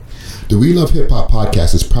The We Love Hip Hop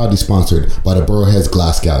podcast is proudly sponsored by the Burrowheads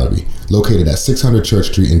Glass Gallery, located at 600 Church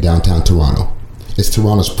Street in downtown Toronto. It's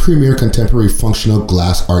Toronto's premier contemporary functional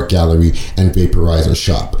glass art gallery and vaporizer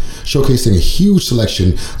shop, showcasing a huge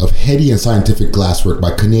selection of heady and scientific glasswork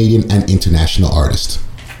by Canadian and international artists.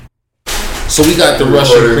 So we got the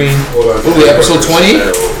Russian Cream. What are we, episode 20?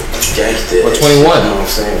 Or 21? I'm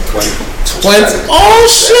saying 20. 20? Oh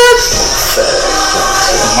shit!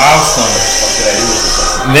 Milestone.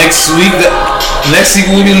 Next week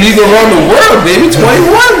we'll be legal around the world, baby. 21.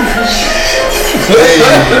 Put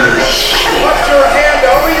your hand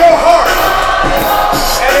over your heart.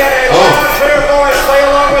 And then everyone here boys play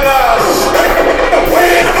along with us.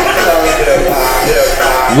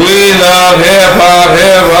 We love hip hop,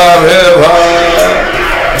 hip hop, hip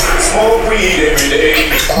hop. Smoke weed every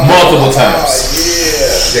day. Multiple times.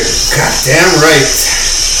 You're goddamn right.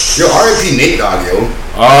 Yo, R.I.P. Nate Dogg, yo.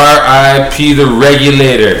 R.I.P. the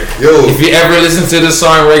Regulator. Yo. If you ever listen to the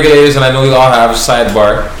song Regulators, and I know we all have,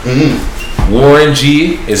 sidebar. Warren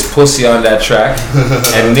G is pussy on that track,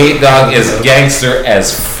 and Nate Dogg is gangster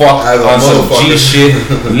as fuck on some G shit.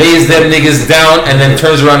 Lays them niggas down and then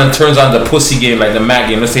turns around and turns on the pussy game like the Mac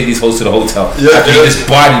game. Let's take these hoes to the hotel. After he just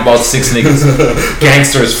bodied about 6 niggas.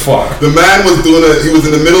 Gangster as fuck. The man was he was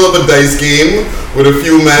in the middle of a dice game with a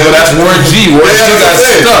few men. Well, that's Warren G. Warren G got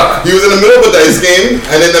stuck. He was in the middle of a dice game,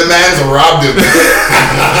 and then the man's robbed him.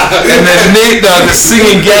 And then Nate Dogg, the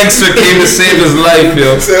singing gangster, came to save his life,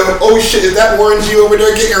 yo. So, oh shit, is that Warren G over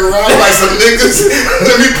there getting robbed by some niggas?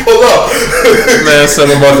 Let me pull up. Man, so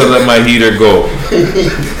I'm about to let my heater go. You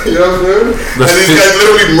know what I'm saying? And these guys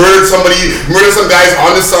literally murdered some guys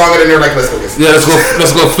on the song, and then they're like, let's go get some. Yeah,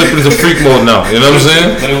 let's go flip into freak mode now. You know what I'm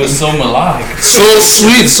saying? But it was so melodic. So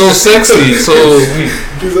sweet, so sexy, so.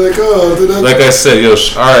 He's like, oh, like I said, yo,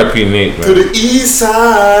 R.I.P. Nate, man. To the east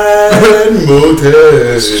side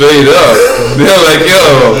motel. Straight up. They're like,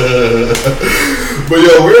 yo. But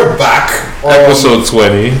yo, we're back. Episode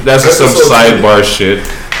 20. That's some sidebar shit.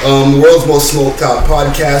 World's most smoked out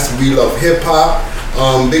podcast. We love hip hop.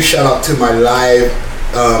 Big shout out to my live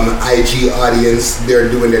IG audience. They're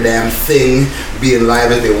doing their damn thing, being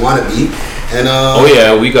live as they want to be. And oh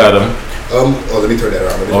yeah, we got them. Let me turn that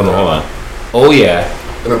around. Oh no, hold on. Oh yeah.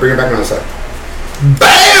 I'm gonna bring it back around the side.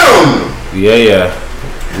 Bam! Yeah.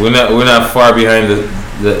 We're not far behind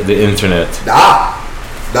the internet.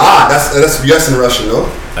 That's yes in Russian, no?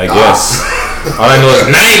 I guess. All I know is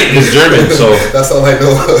night is German, so that's all I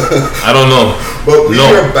know. I don't know. But we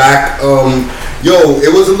are back. Yo,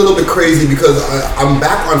 it was a little bit crazy because I'm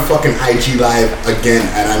back on fucking IG Live again,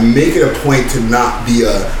 and I'm making a point to not be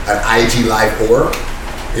an IG Live whore.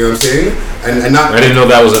 You know what I'm saying? And not. I didn't know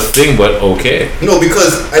that was a thing, but okay. No,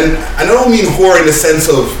 because and I don't mean whore in the sense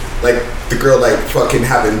of like the girl like fucking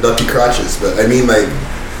having ducky crotches, but I mean like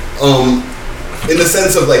in the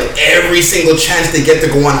sense of like every single chance they get to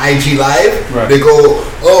go on IG Live, they go,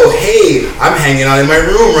 oh hey, I'm hanging out in my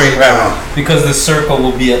room right now. Because the circle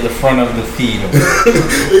will be at the front of the feed.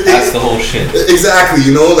 That's the whole shit. Exactly,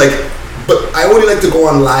 you know, like. But I only like to go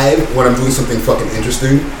on live when I'm doing something fucking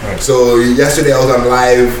interesting. Right. So yesterday I was on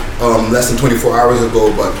live less than 24 hours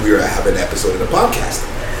ago, but we were having an episode of the podcast.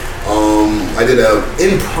 I did an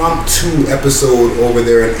impromptu episode over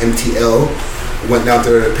there in MTL. Went down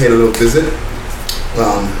there to pay a little visit.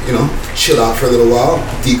 You know, chill out for a little while,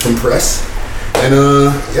 decompress. And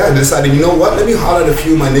I decided, you know what, let me holler at a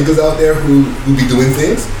few of my niggas out there who be doing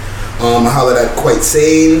things. I hollered at Quite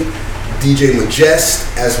Sane, DJ Majest,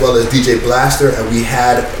 as well as DJ Blaster, and we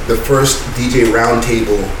had the first DJ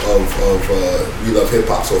roundtable of We Love Hip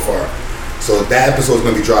Hop so far. So that episode is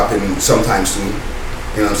going to be dropping sometime soon.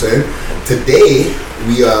 You know what I'm saying? Today,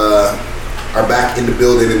 we are back in the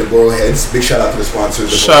building in the Burrowheads. Big shout out to the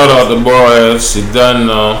sponsors. Shout out to Burrowheads. You done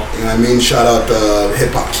now. You know what I mean? Shout out to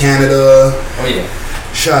Hip Hop Canada. Oh yeah.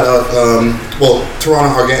 Shout out,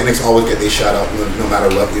 Toronto Organics always get their shout out no matter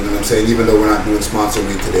what, you know what I'm saying? Even though we're not doing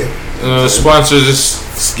sponsoring today. The sponsors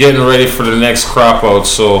is getting ready for the next crop out,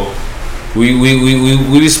 so we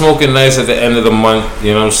be smoking nice at the end of the month,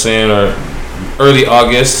 you know what I'm saying, or early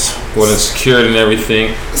August when it's cured and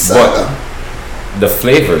everything. But the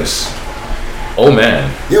flavors, oh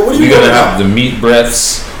man. Yeah, what are you We're gonna have the meat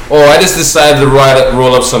breaths. Oh, I just decided to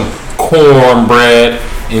roll up some cornbread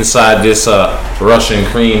inside this Russian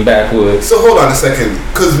cream backwoods. So hold on a second,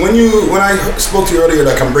 because when I spoke to you earlier,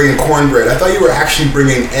 like I'm bringing cornbread, I thought you were actually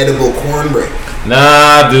bringing edible cornbread.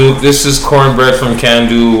 Nah, dude, this is cornbread from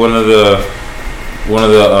Candu, one of the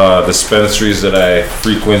dispensaries that I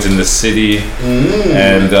frequent in the city,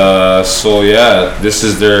 and so yeah, this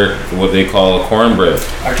is their what they call a cornbread.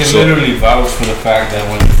 I can literally vouch for the fact that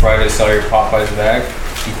when Friday saw your Popeyes bag,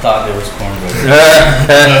 He thought there was cornbread.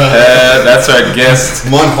 That's our guest.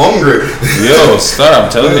 I'm hungry. Yo, start! I'm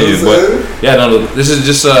telling you, but yeah, no, this is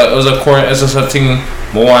just it's just a thing.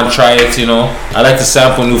 I want to try it, you know. I like to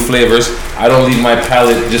sample new flavors. I don't leave my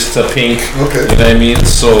palate just to pink. Okay. You know what I mean?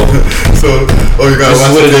 So you gotta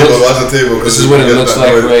watch the table. This is what it looks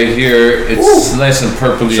like right here. It's nice and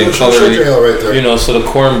purpley and colory. Right, you know, so the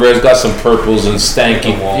cornbread's got some purples and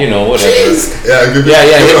stanky, you know, whatever. Jeez. Yeah,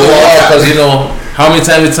 hit the wall because, you know, how many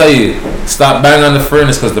times I tell you, stop banging on the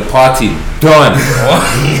furnace because the party done.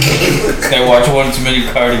 I watch one too many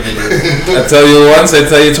Cardi videos. I tell you once, I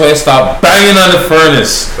tell you twice, stop banging on the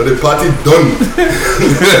furnace. But the party done.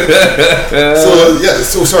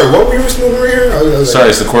 So sorry, what were you smoking right here? Sorry,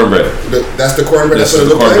 it's the cornbread. That's the cornbread. That's what it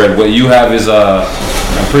looks like. What you have is I'm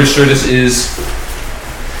pretty sure that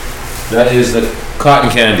is the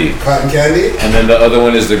cotton candy. Cotton candy. And then the other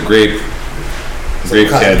one is the grape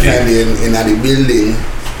cotton candy in the building.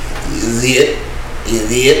 Is it?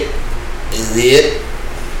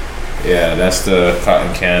 Yeah, that's the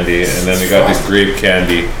cotton candy, and then we got this grape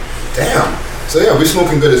candy. Damn. So yeah, we're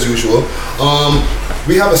smoking good as usual.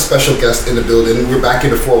 We have a special guest in the building. We're back in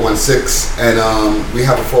the 416, and we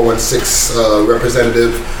have a 416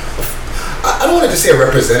 representative. I don't want to say a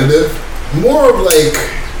representative, more of like,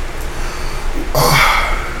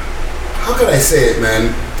 how can I say it,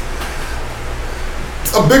 man?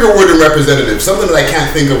 A bigger word than representative, something that I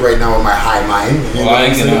can't think of right now in my high mind. Well, I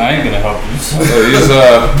ain't gonna help you.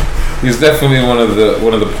 He's definitely one of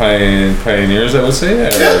the pioneers, I would say.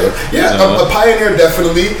 A pioneer,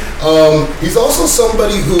 definitely. He's also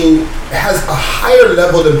somebody who has a higher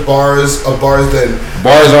level than bars on bars.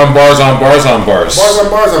 Bars on bars on bars on bars. Bars on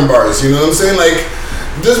bars on bars. You know what I'm saying? Like,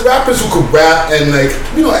 there's rappers who could rap, and like,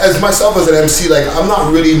 you know, as myself as an MC, like, I'm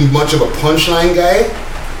not really much of a punchline guy.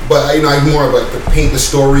 But you know, I'm more of like to paint the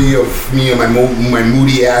story of me and my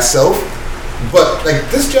moody ass self. But like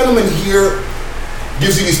this gentleman here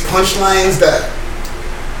gives you these punchlines that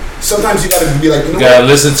sometimes you gotta be like, you gotta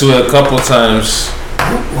listen to it a couple times.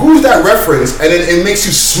 Who's that reference? And then it makes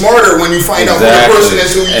you smarter when you find out who the person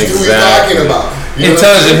is who you're talking about. You know,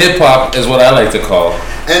 intelligent hip hop is what I like to call.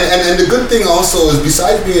 And the good thing also is,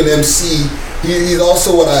 besides being an MC, he's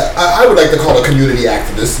also what I would like to call a community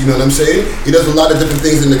activist. You know what I'm saying? He does a lot of different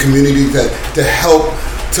things in the community to help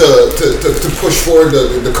to push forward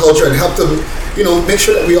the culture and help to, you know, make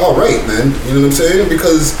sure that we all right, man. You know what I'm saying?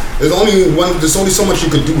 Because there's only so much you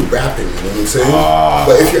could do with rapping. You know what I'm saying?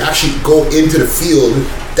 But if you actually go into the field,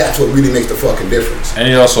 that's what really makes the fucking difference. And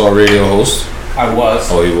you're also a radio host. I was.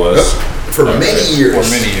 Oh, he was. For many years. For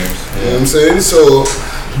many years. You know what I'm saying? So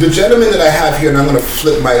the gentleman that I have here, and I'm gonna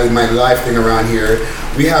flip my live thing around here.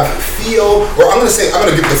 We have Theo, or I'm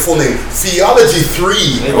gonna give the full name, Theology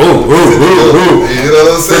 3. Ooh. You know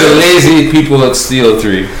what I'm saying? For the lazy people at Steel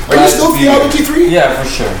 3. Are you still Theology 3? Yeah, for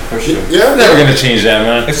sure. Yeah? Never gonna change that,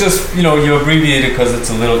 man. It's just, you know, you abbreviate it because it's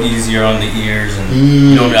a little easier on the ears, and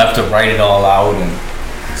you don't have to write it all out. And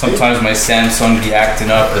sometimes my Samsung be acting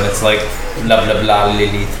up, and it's like blah blah blah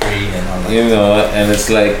Lily 3 and all that. You know, and it's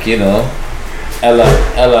like, you know, Ella,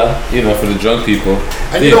 you know, for the drunk people.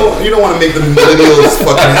 And you don't want to make the millennials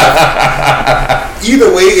fucking happy. Either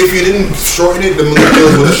way, if you didn't shorten it, the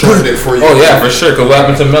millennials would have shortened it for you. Oh yeah, for sure. Cause what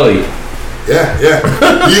happened to Melly? Yeah.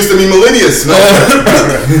 He used to be Millennius. No?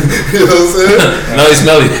 You know what I'm saying? Now he's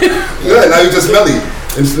Melly. Yeah, now he's just Melly.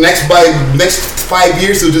 And next 5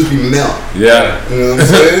 years, he'll just be Mel. Yeah. You know what I'm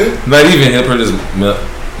saying? Not even he'll produce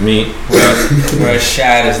me. Whereas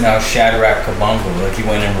Shad is now Shadrach Kabongo, like he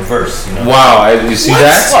went in reverse. You know? Wow, you see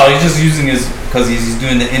that? Well, he's just using because he's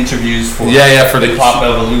doing the interviews for for the Pop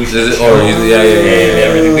Evolution. Yeah.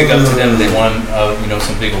 Everything big up to them. They won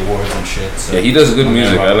some big awards and shit. So. Yeah, he does good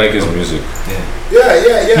music. I like his music.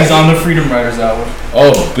 Yeah. He's on the Freedom Riders album. Oh,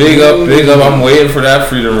 big up. I'm waiting for that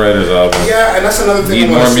Freedom Riders album. Yeah, and that's another thing.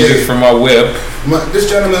 Need more music from my whip. This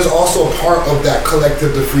gentleman is also a part of that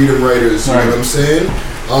collective, the Freedom Riders. You know what I'm saying?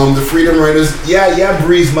 The Freedom Riders,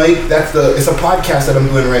 Breeze Mike. It's a podcast that I'm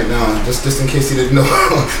doing right now. Just in case you didn't know,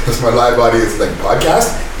 that's my live audience. Like,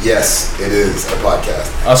 podcast? Yes, it is a podcast.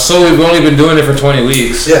 So we've only been doing it for 20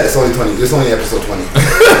 weeks. Yeah, it's only 20. It's only episode 20.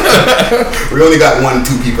 We only got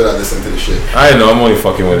 1-2 people that listen to the shit. I know, I'm only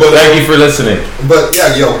fucking with it. Thank you for listening. But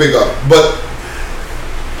yeah, big up. But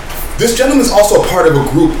this gentleman is also a part of a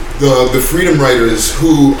group, the Freedom Riders,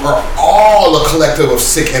 who are all a collective of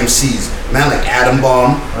sick MCs. Man like Adam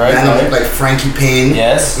Bomb, like Frankie Payne,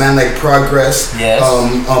 yes. Man like Progress, yes.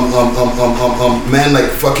 Man like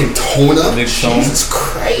fucking Tona. Big Jesus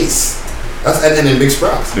Christ. And then Big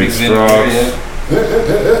Sprouts. Big Sprouts.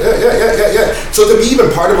 Yeah. So to be even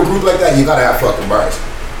part of a group like that, you gotta have fucking bars.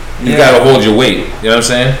 You gotta hold your weight. You know what I'm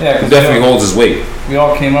saying? Yeah, he definitely holds his weight. We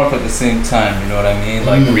all came up at the same time. You know what I mean?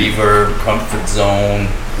 Like Reverb, Comfort Zone,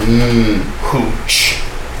 Hooch.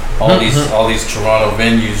 All these Toronto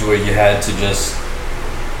venues where you had to just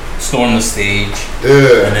storm the stage,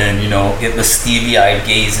 and then get the steely-eyed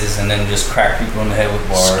gazes, and then just crack people in the head with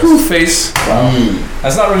bars. Screwface. Wow.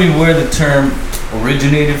 That's not really where the term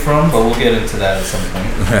originated from, but we'll get into that at some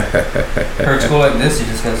point. Perks go like this. You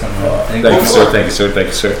just got something. Thank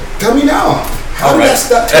you, sir. Tell me now. How did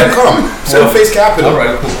that term come? Screwface Capital. All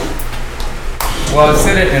right, cool. Well, I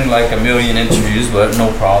said it in like a million interviews, but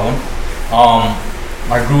no problem.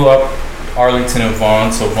 I grew up Arlington and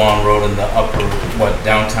Vaughan, so Vaughan Road in the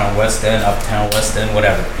downtown West End, uptown West End,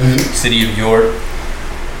 whatever. City of York.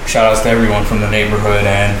 Shout outs to everyone from the neighborhood,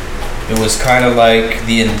 and it was kind of like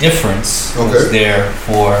the indifference was there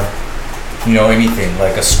for, anything.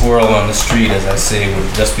 Like a squirrel on the street, as I say,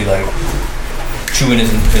 would just be like chewing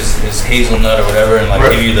his hazelnut or whatever, and like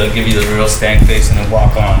give you the real stank face, and then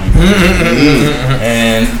walk on.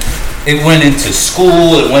 And it went into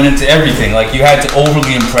school, it went into everything. Like, you had to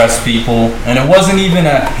overly impress people, and it wasn't even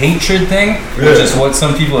a hatred thing, which is what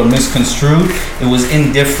some people are misconstrued. It was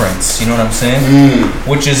indifference, you know what I'm saying?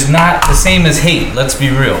 Which is not the same as hate, let's be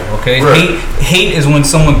real, okay? Hate is when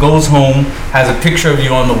someone goes home, has a picture of you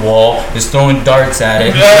on the wall, is throwing darts at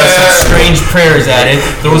it, does some strange prayers at it,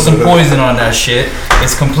 throws some poison on that shit.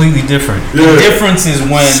 It's completely different. Indifference is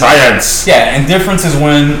when... Science. Yeah, indifference is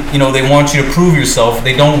when, they want you to prove yourself.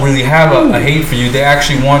 They don't really have a hate for you. They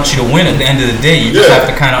actually want you to win at the end of the day. You just have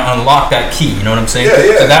to kind of unlock that key, you know what I'm saying?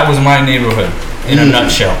 So that was my neighborhood in a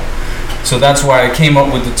nutshell. So that's why I came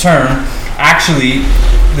up with the term. Actually,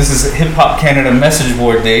 this is Hip Hop Canada message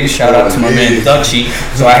board days. Shout out to my man Dutchie.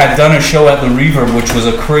 So I had done a show at the Reverb, which was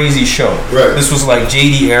a crazy show. This was like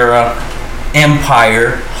JD Era,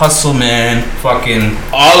 Empire, Hustle Man, fucking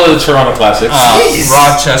all of the Toronto classics,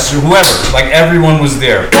 Rochester, whoever, like everyone was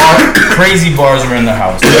there. Crazy bars were in the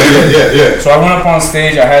house. So I went up on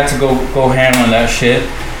stage. I had to go ham on that shit.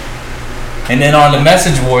 And then on the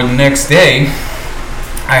message board the next day,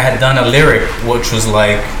 I had done a lyric which was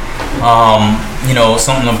like,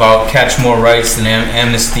 something about catch more rights than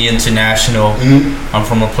Amnesty International. I'm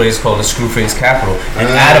from a place called the Screwface Capital. And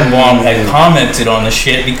Adam Bomb had commented on the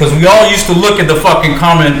shit, because we all used to look at the fucking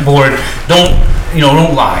comment board. Don't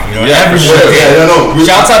lie. Everyone.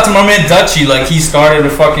 Shouts out to my man Dutchie, like he started a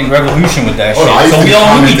fucking revolution with that shit. So we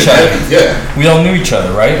all knew each other. We all knew each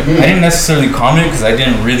other, right? I didn't necessarily comment because I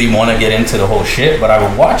didn't really want to get into the whole shit, but I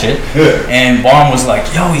would watch it. And Bomb was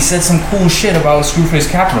like, yo, he said some cool shit about Screwface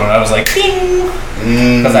Capital. And I was like, ding!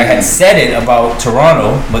 Because I had said it about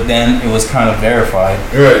Toronto, but then it was kind of verified.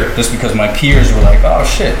 Just because my peers were like, oh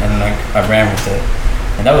shit. And then I ran with it.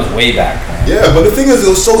 And that was way back, man. Yeah, but the thing is, it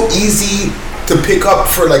was so easy to pick up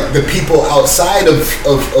for like the people outside of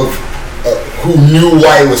who knew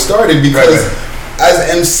why it was started, because as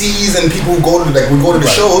MCs and people who go to the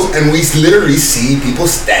shows, and we literally see people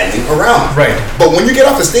standing around. But when you get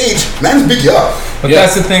off the stage, man's big you up. But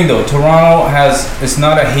that's the thing though, Toronto it's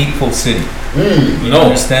not a hateful city. You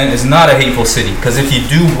understand? It's not a hateful city, because if you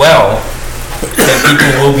do well, then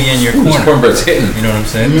people will be in your corner. Cornbread's hitting. You know what I'm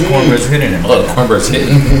saying? Cornbread's hitting him. Cornbread's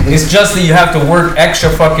hitting. It's just that you have to work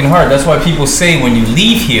extra fucking hard. That's why people say when you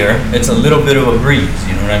leave here, it's a little bit of a breeze.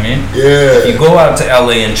 You know what I mean? Yeah. If you go out to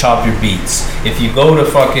LA and chop your beats, if you go to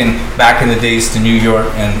fucking back in the days to New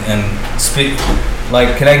York and spit.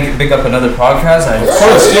 Like, can I pick up another podcast? Of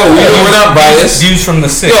course, we're not biased. Views from the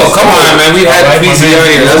six. Yo, come on, man. We had BZ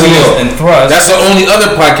earlier. And Thrust. That's the only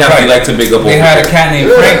other podcast we like to big up. They had a cat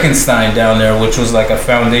named Frankenstein down there, which was like a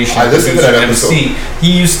foundation producer MC.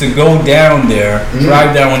 He used to go down there,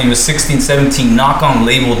 drive down when he was 16, 17, knock on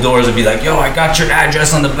label doors and be like, yo, I got your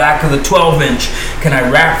address on the back of the 12-inch. Can I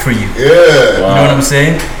rap for you? Yeah. You know what I'm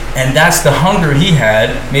saying? And that's the hunger he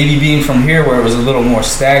had, maybe being from here where it was a little more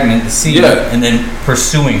stagnant to see it, and then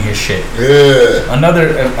pursuing his shit.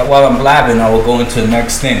 Another, while I'm blabbing, I will go into the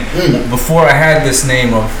next thing. Before I had this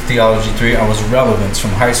name of Theology 3, I was Relevance from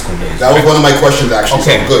high school days. That was one of my questions, actually.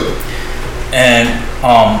 Okay. So good. And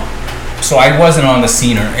so I wasn't on the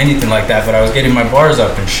scene or anything like that, but I was getting my bars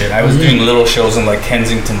up and shit. I was doing little shows in like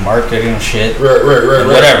Kensington Market and shit. Right.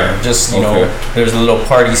 Whatever. Just, there's a little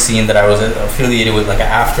party scene that I was affiliated with, like an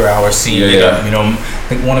after-hour scene. I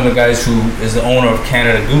think one of the guys who is the owner of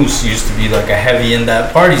Canada Goose used to be like a heavy in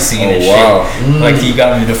that party scene and shit. Like he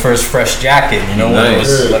got me the first fresh jacket, when it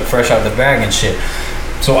was like fresh out the bag and shit.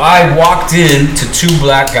 So I walked in to two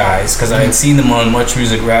black guys because I had seen them on Much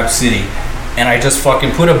Music Rap City. And I just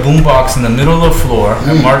fucking put a boombox in the middle of the floor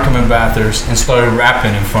at Markham and Bathurst and started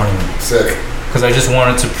rapping in front of them. Sick. because I just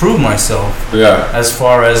wanted to prove myself. Yeah. As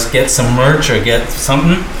far as get some merch or get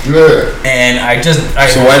something. Yeah. And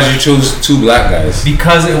so why did you choose two black guys?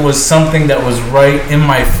 Because it was something that was right in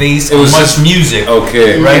my face. It was much music.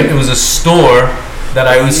 Okay. Right? It was a store that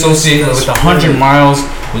I associated with 100 miles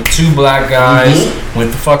with two black guys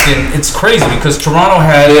with fucking. It's crazy because Toronto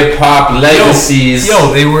had hip hop legacies.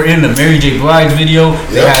 They were in the Mary J. Blige video.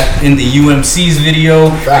 They had in the UMC's video.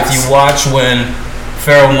 Facts. If you watch when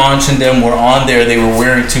Pharoah Monch and them were on there, they were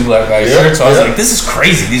wearing two black guys shirts. So I was like, this is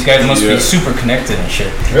crazy. These guys must be super connected and shit.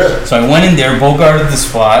 Yeah. So I went in there, bogarted the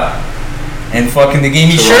spot, and fucking they gave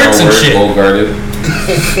me shirts and shit.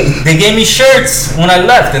 They gave me shirts when I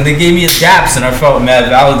left, and they gave me daps, and I felt mad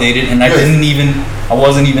validated, and I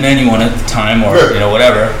wasn't even anyone at the time, or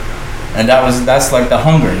whatever. And that's like the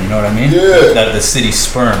hunger, you know what I mean? Yeah. That the city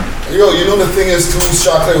spurned. Yo, you know the thing is too,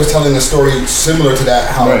 Shockley was telling a story similar to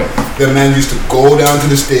that, how the man used to go down to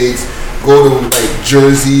the States, go to like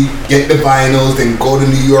Jersey, get the vinyls, then go to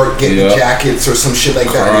New York, get the jackets or some shit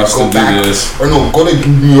like that, and go back. Go to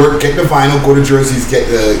New York, get the vinyl, go to Jersey's,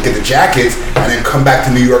 get the jackets, and then come back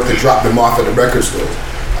to New York to drop them off at the record stores.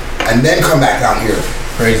 And then come back down here.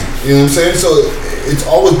 Crazy. You know what I'm saying? So it's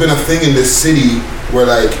always been a thing in this city where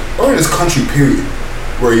or in this country period,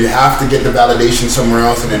 where you have to get the validation somewhere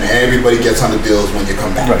else, and then everybody gets on the deals when you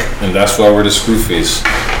come back. Right. And that's why we're the screw face,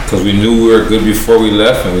 because we knew we were good before we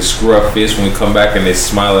left, and we screw our face when we come back, and they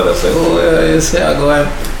smile at us like, I'll go ahead.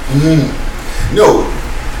 No.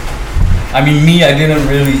 I mean, I didn't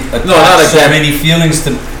really attach so many feelings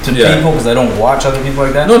to people because I don't watch other people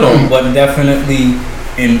like that. No. But definitely,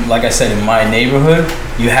 like I said, in my neighborhood,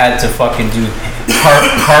 you had to fucking do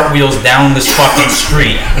cartwheels down this fucking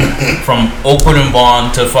street from Oakwood and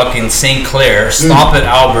Vaughan to fucking St. Clair, stop at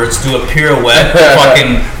Albert's, do a pirouette,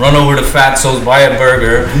 fucking run over to Fatso's, buy a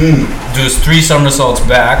burger, do 3 somersaults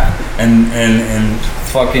back, and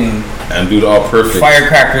fucking and do it all perfect.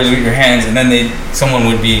 Firecrackers with your hands, and then some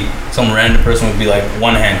random person would be like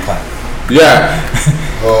one hand clap. Yeah.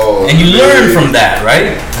 And you learn from that,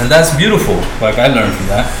 right? And that's beautiful. Like I learned from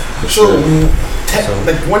that. So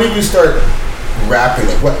like when did you start rapping?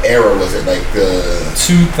 Like what era was it? Like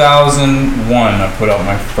 2001 I put out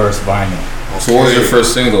my first vinyl. So what was your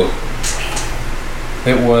first single?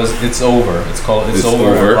 It was It's Over. It's called It's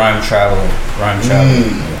Over. Rhyme Traveler.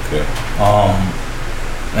 Okay.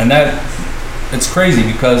 And that it's crazy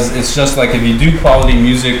because it's just like if you do quality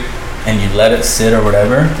music and you let it sit or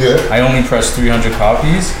whatever. I only press 300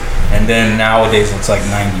 copies, and then nowadays it's like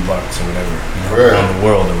 $90 or whatever, around the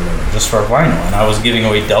world or whatever, just for vinyl. And I was giving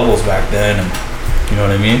away doubles back then, and you know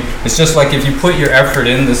what I mean. It's just like if you put your effort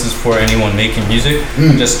in. This is for anyone making music.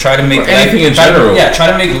 Just try to make anything in general. Try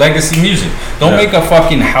to make legacy music. Don't make a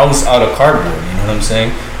fucking house out of cardboard. You know what I'm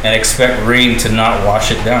saying? And expect rain to not wash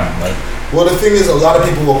it down. Like. Well, the thing is, a lot of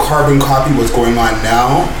people will carbon copy what's going on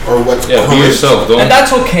now or what's be yourself, don't. And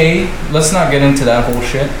that's okay. Let's not get into that whole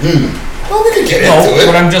shit. Well, we can get into it.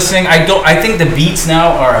 But I'm just saying, I think the beats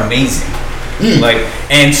now are amazing. Like,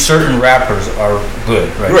 and certain rappers are good,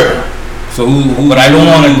 right? So who? But I don't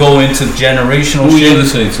want to go into generational shit. Who are you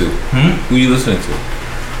listening to? Who are you listening to?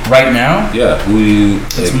 Right now? Yeah. Who do you?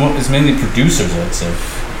 It's mainly producers, I'd say.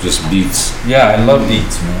 Just beats. Yeah, I love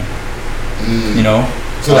beats, man. You know.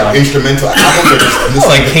 So like instrumental albums, or just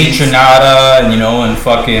like Kaytranada, and and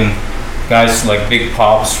fucking guys like Big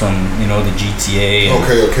Pops from the GTA.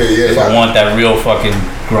 Okay, If I want that real fucking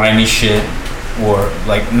grimy shit, or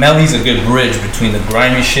like Melly's a good bridge between the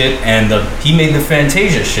grimy shit and he made the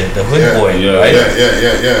Fantasia shit, the Hood Boy, right?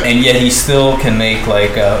 Yeah. And yet he still can make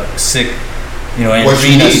like a sick,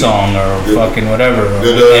 Andrina song or fucking whatever.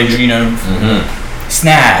 Andrina.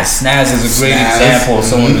 Snaz is a great example of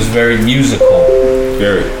someone who's very musical.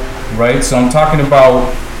 Very. Right? So I'm talking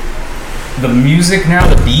about the music now,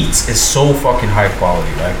 the beats is so fucking high quality.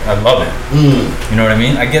 Like I love it. You know what I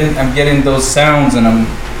mean? I'm getting those sounds and I'm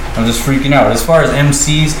just freaking out. As far as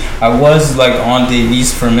MCs, I was like on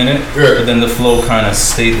Davies for a minute, but then the flow kind of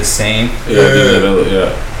stayed the same.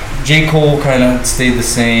 J. Cole kind of stayed the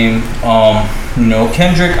same.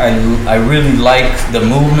 Kendrick, I really like the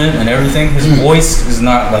movement and everything. His voice is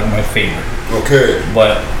not like my favorite. Okay.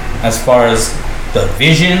 But as far as the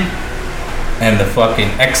vision and the fucking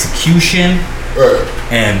execution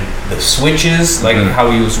and the switches, like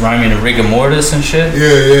how he was rhyming in rigor mortis and shit.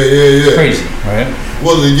 Yeah. Crazy, right?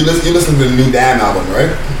 Well, you listen to the new Damn album,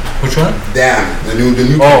 right? Which one? Damn, the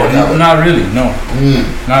new album. Not really, no.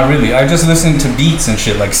 Not really. I just listen to beats and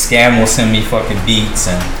shit. Like Scam will send me fucking beats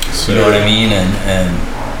and you know what I mean? And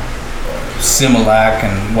Similac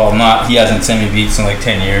he hasn't sent me beats in like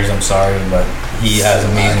 10 years, I'm sorry, but he has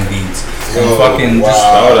amazing beats. And fucking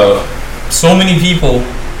shout out. so many people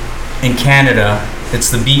in Canada, it's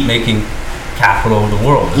the beat making capital of the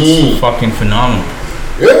world. It's fucking phenomenal.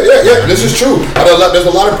 Yeah. This is true. There's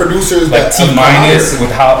a lot of producers like that T minus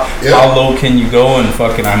with how low can you go and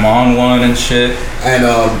fucking I'm on one and shit. And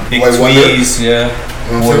Big Tweez,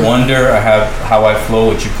 Boy Wonder. I have How I Flow,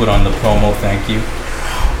 which you put on the promo. Thank you.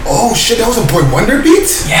 Oh shit, that was a Boy Wonder beat?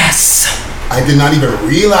 Yes. I did not even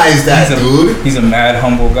realize that, dude. He's a mad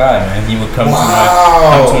humble guy, man. He would come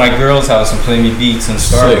to my girl's house and play me beats and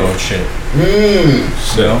Stargo and shit.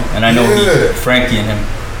 So, and I know Frankie and him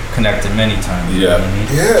connected many times. Yeah.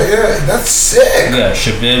 That's sick. Yeah,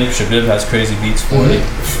 Shabib has crazy beats for it.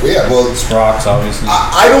 Yeah, well, Sprox, obviously.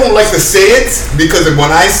 I don't like to say it because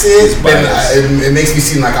when I say it, then it makes me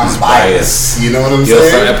seem like I'm biased. You know what I'm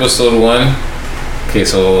saying? From episode 1. Okay,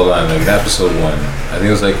 so hold on. Like episode 1, I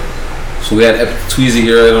think it was like. So we had Tweezy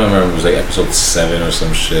here. I don't remember. It was like episode 7 or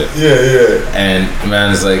some shit. Yeah. And the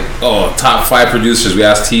man is like, "Oh, top 5 producers." We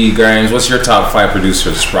asked T Grimes, "What's your top 5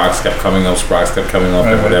 producers?" Sprox kept coming up,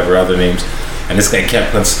 and whatever other names. And this guy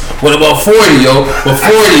kept, "What about 40, yo? What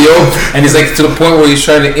 40, yo?" And he's like to the point where he's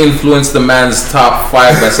trying to influence the man's top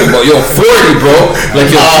 5 by saying, "Well, yo, 40, bro.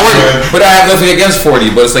 Like, yo, 40." But I have nothing against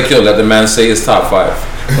 40. But it's like, yo, let the man say his top 5.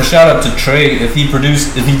 Well, shout out to Trey. If he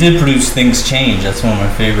did produce Things Change, that's one of my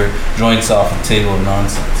favorite joints off the Table of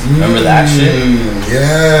Nonsense. Remember that shit?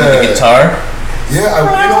 Yeah. With the guitar? Yeah,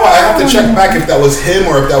 you know what? I have to check back if that was him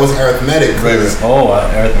or if that was Arithmetic.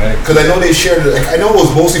 Arithmetic. Because I know they shared it. Like, I know it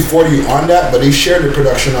was mostly 40 on that, but they shared the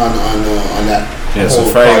production on that. Yeah, so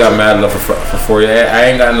Friday got mad love for 40.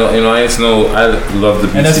 I ain't got no, I love the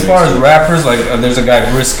beats. And as far as rappers, like there's a guy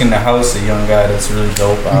Brisk in the House, a young guy that's really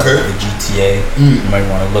dope out of the GTA. You might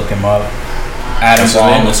want to look him up. Adam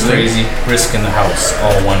Baum was crazy. Brisk in the House,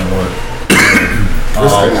 all one word.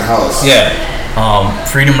 Brisk in the House. Yeah.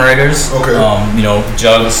 Freedom Writers. Okay.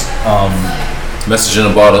 Jugs. Message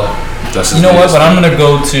in a Bottle. You know what? But I'm gonna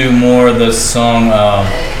go to more the song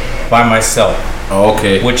By Myself. Oh,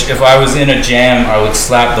 okay. Which, if I was in a jam, I would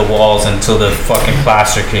slap the walls until the fucking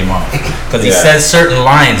plaster came off. Because he says certain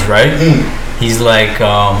lines, right? He's like,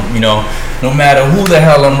 no matter who the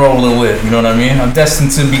hell I'm rolling with, you know what I mean? I'm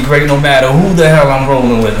destined to be great no matter who the hell I'm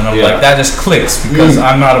rolling with. And I'm like, that just clicks because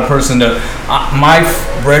I'm not a person that... my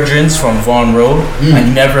brethrens from Vaughan Road, I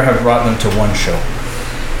never have brought them to one show.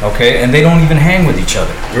 Okay? And they don't even hang with each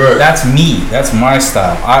other. Right. That's me. That's my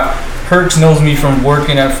style. Herx knows me from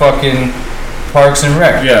working at fucking... Parks and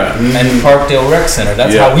Rec, and Parkdale Rec Center.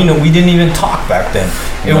 That's how we know. We didn't even talk back then.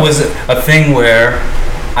 It was a thing where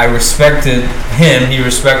I respected him, he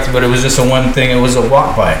respected, but it was just a one thing. It was a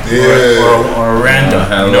walk by or a random.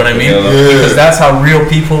 You know what I mean? Because that's how real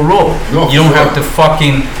people roll. You don't have to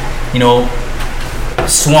fucking,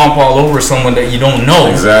 swamp all over someone that you don't know.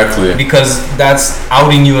 Exactly. Because that's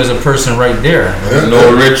outing you as a person right there.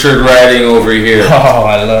 No Richard Riding over here. Oh,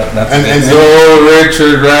 I love that. No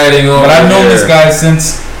Richard Riding over here. But I've known this guy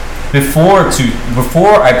since before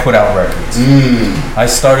I put out records. I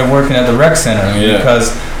started working at the rec center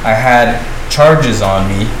because I had charges on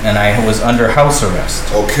me and I was under house arrest.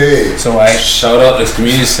 Okay. So I shout out to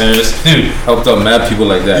community centers. Dude, helped out mad people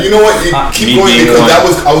like that. You know what? Keep going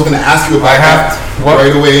because I was gonna ask you about that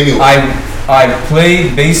right away anyway. I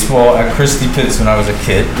played baseball at Christie Pitts when I was a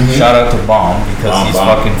kid. Shout out to Baum because he's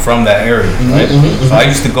fucking from that area, right? So I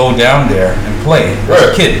used to go down there and play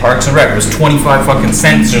as a kid. Parks and Rec. It was 25 fucking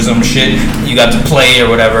cents or some shit. You got to play or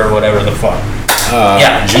whatever the fuck.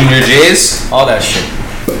 Junior Jays, all that shit.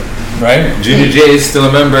 Right? Junior Jays, still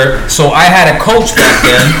a member. So I had a coach back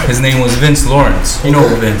then. His name was Vince Lawrence. You know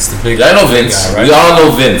Vince, the big I know Vince. Guy, right? We all know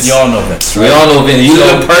Vince. You all know Vince. Right? We all know Vince. You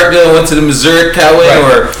live in Parkdale, went to the Missouri Catway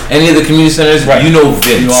or any of the community centers. You know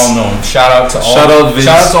Vince. You all know him. Shout out to all. Vince.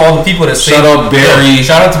 Shout out to all the people that saved. Shout out Barry.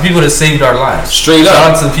 Shout out to people that saved our lives. Straight up. Shout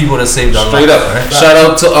out to the people that saved our lives. Straight up. Right? Shout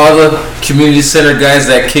out to all the community center guys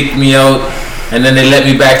that kicked me out. And then they let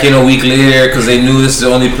me back in a week later because they knew this is the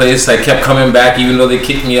only place. I kept coming back even though they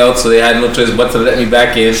kicked me out, so they had no choice but to let me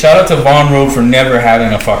back in. Shout out to Vaughan Road for never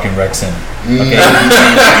having a fucking rec center. Okay,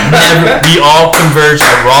 never. We all converged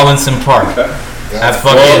at Rawlinson Park,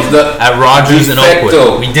 at Rogers and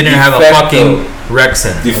Oakwood. We didn't have a fucking rec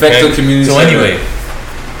center. De facto community center. So anyway,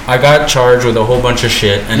 I got charged with a whole bunch of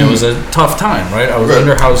shit, and it was a tough time, right? I was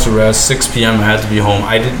under house arrest, 6 p.m. I had to be home.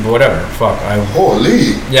 I didn't, whatever. Fuck.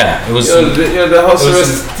 Holy. Yeah, it was. The house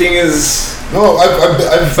arrest thing is. No, I've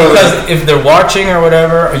because if they're watching or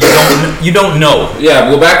whatever, you don't know. Yeah,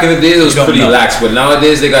 well, back in the days it was pretty lax, but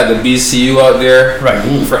nowadays they got the BCU out there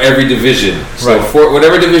for every division. So for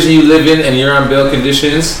whatever division you live in and you're on bail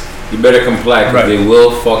conditions, you better comply because they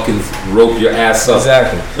will fucking rope your ass up.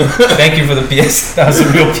 Exactly. Thank you for the PS. That was a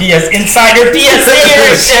real PS insider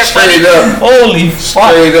PSA. Straight up. Holy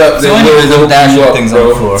fuck. Straight up. So anyways, I'm dashing things on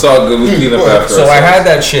the floor. It's all good. We clean up after. So I had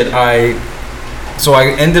that shit. So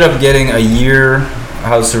I ended up getting a year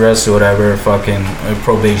house arrest or whatever, fucking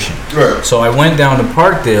probation. Right. So I went down to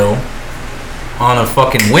Parkdale on a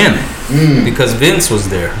fucking whim because Vince was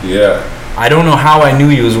there. Yeah. I don't know how I knew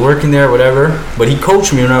he was working there or whatever, but he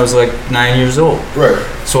coached me when I was like 9 years old. Right.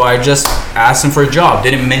 So I just asked him for a job.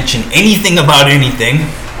 Didn't mention anything about anything.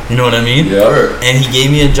 You know what I mean? Yeah. Right. And he gave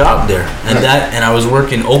me a job there. And I was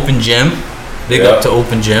working open gym. Big up to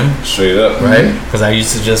open gym. Straight up. Right? Because I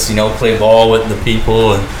used to just, play ball with the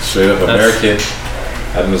people. And straight up American.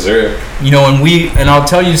 At Missouri. And I'll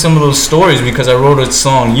tell you some of those stories because I wrote a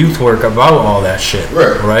song, Youth Work, about all that shit.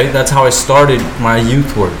 Right. That's how I started my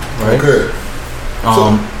youth work. Right. Okay.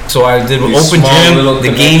 So I did open gym,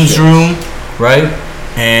 the games room, right?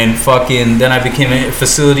 And fucking then I became a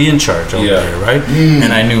facility in charge over there, right?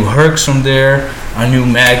 And I knew Hercs from there. I knew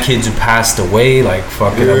mad kids who passed away, like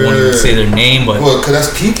fucking I won't even say their name, but cause that's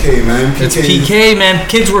PK, man. It's PK, man.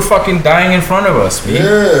 Kids were fucking dying in front of us, man.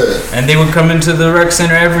 Yeah. And they would come into the rec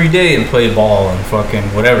center every day and play ball and fucking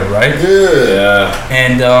whatever, right? Yeah.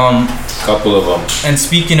 And couple of them. And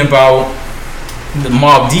speaking about the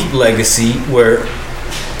Mobb Deep legacy, where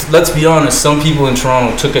let's be honest, some people in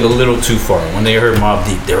Toronto took it a little too far. When they heard Mobb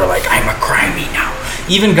Deep, they were like, I'm a crimey now.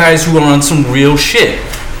 Even guys who are on some real shit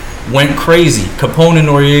went crazy. Capone and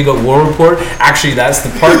Noriega, War Report. Actually, that's the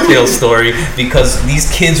Parkdale story because these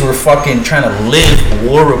kids were fucking trying to live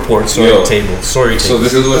War Report story table. So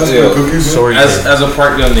this is what as a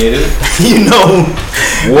Parkdale native,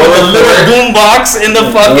 War the little boombox in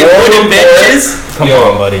the fucking wooden benches. Come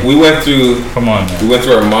on, buddy. We went through. Come on, man. We went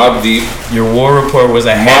through our Mobb Deep. Your War Report was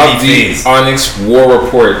a heavy Mobb Deep, phase. Onyx War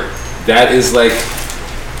Report. That is like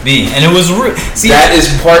and it was that is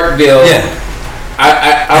Parkdale. Yeah.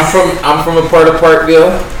 I'm from a part of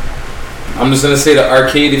Parkdale. I'm just gonna say the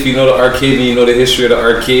arcade. If you know the arcade and you know the history of the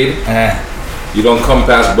arcade, you don't come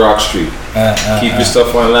past Brock Street. Keep your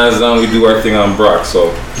stuff on Lansdowne. We do our thing on Brock.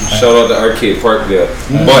 So shout out to Arcade Parkdale.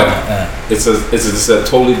 But it's a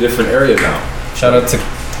totally different area now. Shout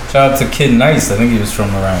out to Kid Nice. I think he was from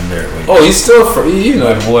around there. Oh, he's still from,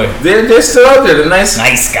 my boy. They're still out there. The nice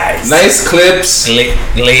guys. Nice clips.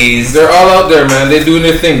 Glazed. They're all out there, man. They're doing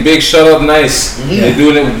their thing. Big shout out Nice. They're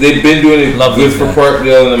doing it. They've been doing it good for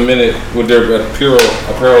Parkdale in a minute with their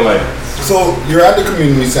apparel line. So you're at the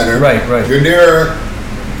community center. Right. You're there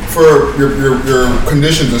for your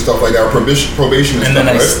conditions and stuff like that, probation and stuff, then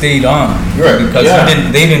I stayed on because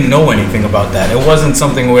they didn't know anything about that. It wasn't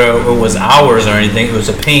something where it was hours or anything. It was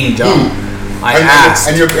a paying job. I asked,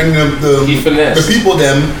 and the people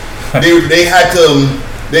they had to.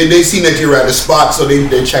 They seen that you were at the spot, so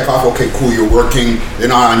they check off. Okay, cool, you're working. They're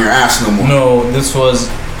not on your ass no more. No, this was.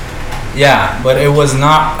 Yeah, but it was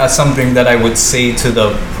not something that I would say to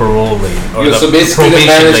the parolee or the so basically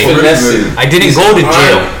probation lady. I didn't go to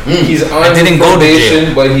jail. He's on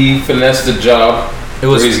probation, but he finessed the job. It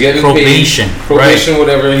was he's getting probation, probation,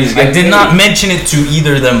 whatever. He's getting I did not mention it to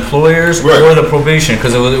either the employers or the probation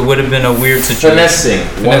because it would have been a weird situation.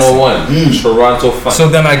 Finessing 101, Toronto fun. So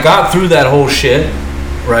then I got through that whole shit,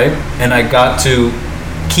 right, and I got to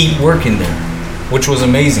keep working there, which was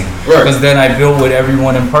amazing. Because then I built with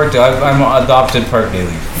everyone in Parkdale. I'm an adopted Parkdale.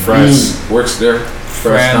 France works there.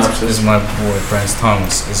 France is my boy. France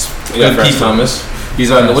Thomas is France Thomas. He's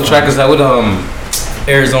on what track is that with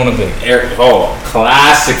Arizona Bay.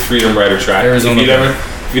 Classic Freedom Rider track. Arizona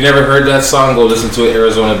If you never heard that song, go listen to it.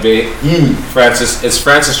 Arizona Bay. It's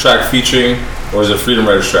Francis track featuring, or is it Freedom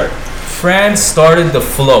Rider's track? France started the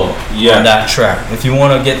flow on that track. If you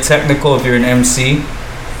want to get technical, if you're an MC.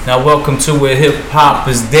 Now welcome to where hip hop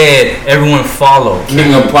is dead. Everyone follow.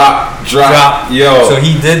 King of Pop drop. Yo. So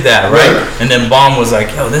he did that, right? And then Bomb was like,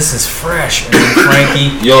 yo, this is fresh. And then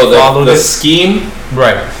Frankie followed the scheme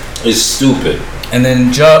is stupid. And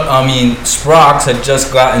then Sprox had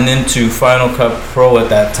just gotten into Final Cut Pro at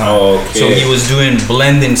that time. So he was doing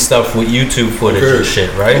blending stuff with YouTube footage and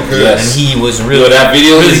shit, right? Yes. And he was really that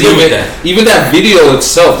video really is good with that. Even that video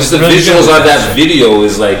itself, just the really visuals on that video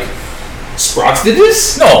is like Sprox did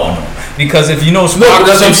this? No. Because if you know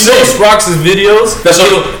Sprox's videos,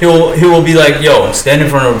 he will be like, yo, stand in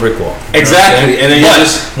front of a brick wall. Exactly. And then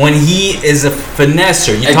when he is a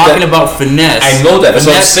finesser, you're talking about finesse. I know that. That's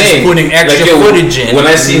what I'm saying. Putting extra footage in when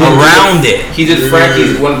I see around it. He did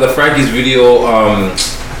one of the Frankie's video,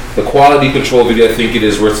 the quality control video, I think it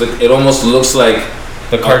is, where it's like, it almost looks like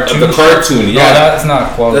the cartoon. No, that's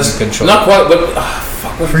not quality control. Not quality, but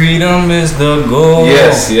fuck? Freedom is the goal.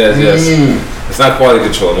 Yes. It's not quality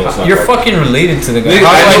control. No, it's not. You're quality. fucking related to the guy. Nigga,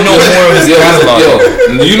 How do I know more of his catalog?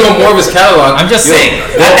 Yo, you know more of his catalog. I'm just saying.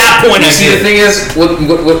 At that point, you see, the thing is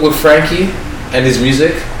with Frankie and his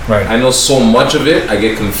music. Right. I know so much of it, I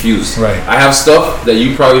get confused. Right. I have stuff that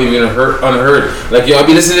you probably even unheard. Like, yo, I'll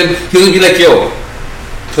be listening to him. He'll be like, yo,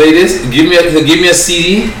 play this. He'll give me a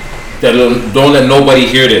CD that don't let nobody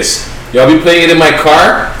hear this. Yo, I'll be playing it in my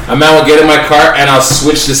car. A man will get in my car and I'll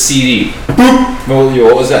switch the CD. Boop. No, yo,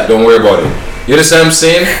 what was that? Don't worry about it. You understand what I'm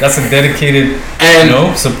saying? That's a dedicated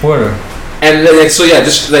supporter. And like, so yeah,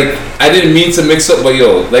 just like, I didn't mean to mix up, but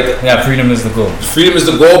yo, like, yeah, freedom is the goal. Freedom is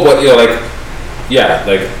the goal, but yo, like, yeah,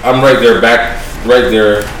 like, I'm right there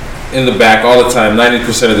in the back all the time.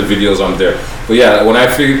 90% of the videos I'm there. But yeah, when I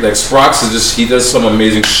figured, like, Sprox is just, he does some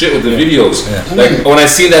amazing shit with the videos. Yeah. Like, when I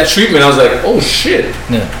seen that treatment, I was like, oh shit.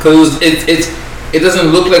 Yeah. Because it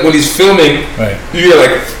doesn't look like when he's filming, right. You're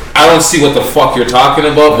like, I don't see what the fuck you're talking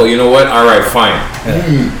about, but you know what? All right, fine.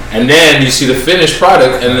 Yeah. And then you see the finished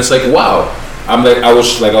product, and it's like, wow. I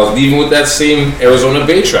was leaving with that same Arizona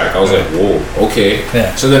Bay track. I was like, whoa, okay.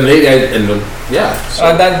 Yeah. So then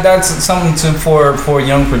So. That's something for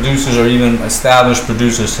young producers or even established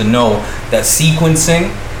producers to know that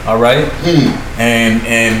sequencing, all right,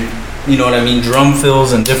 and you know what I mean, drum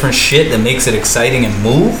fills and different shit that makes it exciting and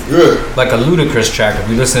move. Yeah. Like a Ludacris track, if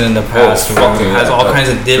you listen in the past, it has all kinds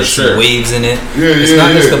of dips and waves in it. It's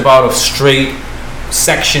not just about a straight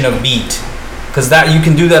section of beat. Because that you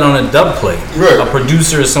can do that on a dub plate. Right. A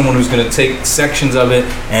producer is someone who's going to take sections of it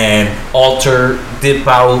and alter, dip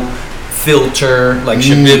out, filter, like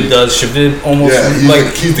Shabib does. Shabib almost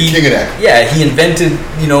he's the king of that. Yeah, he invented,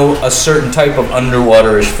 you know, a certain type of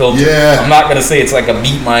underwaterish filter. Yeah. I'm not gonna say it's like a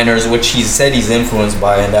Beatminer's, which he said he's influenced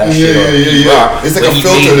by, and that shit. Yeah. It's like a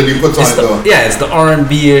filter that he puts on it though. Yeah, it's the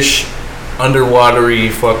R&B-ish underwatery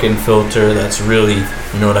fucking filter that's really,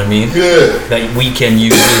 you know what I mean? Yeah. That we can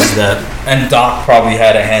use that, and Doc probably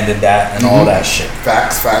had a hand in that and all that shit.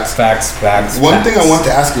 Facts. One thing I want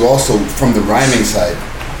to ask you also from the rhyming side.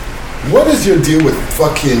 What is your deal with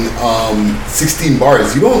fucking 16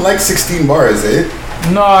 bars? You don't like 16 bars, eh?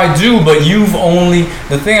 No, I do, but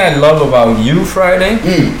the thing I love about you, Friday,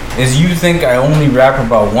 is you think I only rap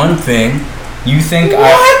about one thing. You think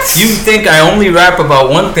I only rap about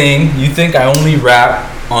one thing. You think I only rap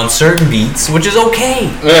on certain beats, which is okay.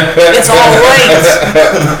 It's all right.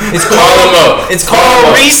 It's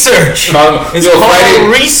called research. It's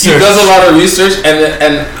called research. He does a lot of research,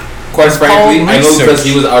 and quite frankly, I know because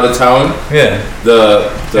he was out of town. Yeah.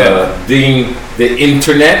 The digging the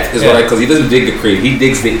internet is because he doesn't dig the crate. He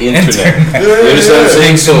digs the internet. You understand what I'm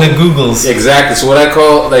saying? So the Googles. Exactly. So what I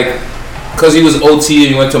call because he was OT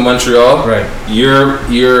and he went to Montreal. Right. Your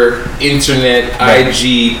internet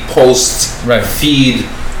IG post feed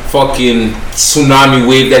fucking tsunami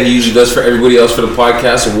wave that he usually does for everybody else for the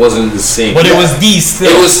podcast wasn't the same. But it was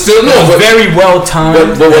still. It was still very well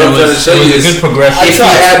timed. But what I'm trying to tell you is, good progression. If he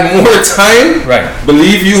had more time,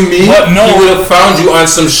 believe you me, he would have found you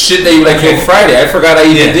on some shit that you were like, hey, Friday, I forgot I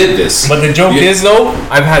even did this. But the joke is though,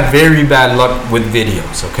 I've had very bad luck with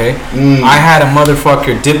videos. Okay, I had a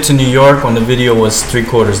motherfucker dip to New York when the video was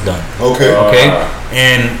 3/4 done. Okay.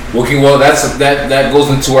 And that goes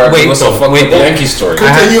into our Yankee story.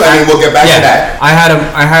 Continue, and we'll get back to that.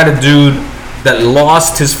 I had a dude that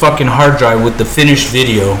lost his fucking hard drive with the finished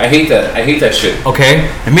video. I hate that shit. Okay,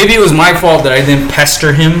 and maybe it was my fault that I didn't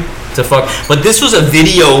pester him to fuck. But this was a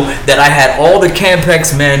video that I had all the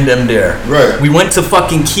Campex men them there. Right. We went to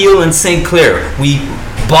fucking Kiel and St. Clair. We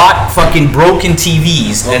bought fucking broken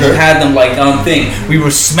TVs and had them like on thing. We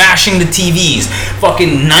were smashing the TVs.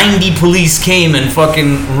 Fucking 90 police came and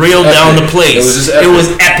fucking railed down the place. It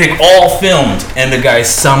was epic, all filmed. And the guy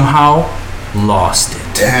somehow lost it.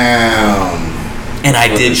 Damn. And I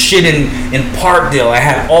did shit in Parkdale. I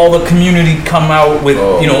had all the community come out with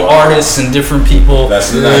artists and different people.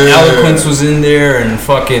 Eloquence was in there and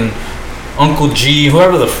fucking Uncle G,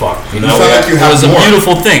 whoever the fuck, you know. It was a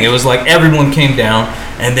beautiful thing. It was like everyone came down,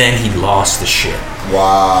 and then he lost the shit.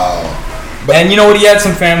 Wow. And you know what? He had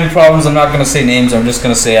some family problems. I'm not gonna say names. I'm just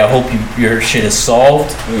gonna say I hope your shit is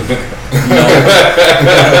solved. But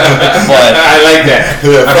I like that. I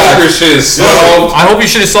hope your shit is solved. I hope your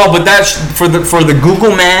shit is solved. But that's for the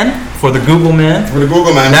Google man. For the Google man,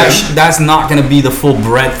 that's not gonna be the full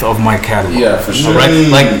breadth of my catalog. Yeah, for sure. Right?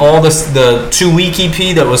 Like all the 2-week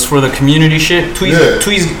EP that was for the community shit.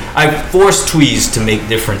 Tweez, I forced Tweez to make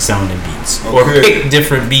different sounding beats or pick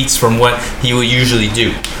different beats from what he would usually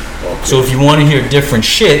do. So if you want to hear different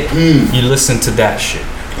shit, you listen to that shit.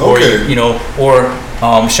 Or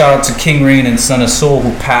Shout out to King Rain and Son of Soul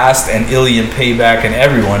who passed, and Illy and Payback and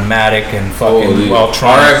everyone, Matic and fucking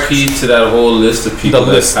R.I.P. to that whole list of people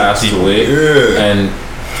that passed away. Yeah. And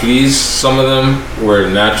please, some of them were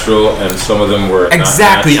natural and some of them were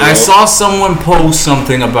exactly. Not natural. I saw someone post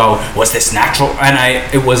something about, was this natural? And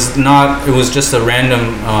it was not. It was just a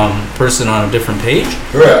random person on a different page.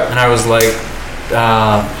 Yeah. And I was like,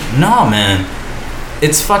 no, man.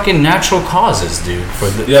 It's fucking natural causes, dude.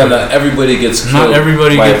 Not everybody gets killed. Not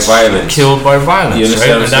everybody gets violence. Killed by violence. You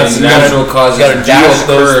understand right? what I'm saying? Natural causes. You gotta dash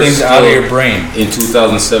those things out of your brain. In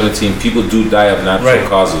 2017, people do die of natural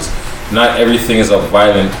causes. Not everything is a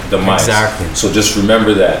violent demise. Exactly. So just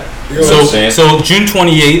remember that. You know what I'm saying? So June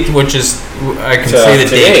 28th, which is, I can say the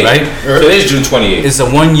date, right? Today's June 28th. It's a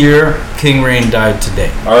 1 year. King Rain died today.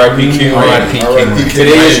 R.I.P. King Rain. R.I.P. King Rain.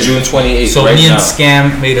 Today is June 28th. So me and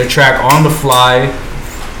Scam made a track on the fly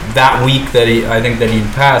that week that I think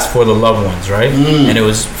he'd passed for the loved ones, right? And it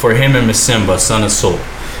was for him and Masimba, Son of Soul.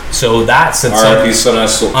 So that's R.I.P. Son of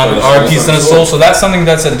Soul. R.I.P. Son of Soul. So that's something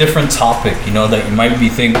that's a different topic, that you might be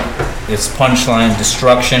thinking it's punchline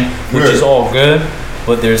destruction, which is all good,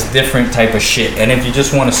 but there's different type of shit. And if you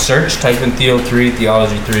just want to search, type in Theo 3,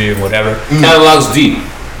 Theology 3, or whatever. Catalog's deep.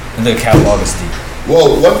 And the catalog is deep.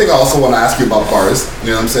 Well, one thing I also want to ask you about bars, you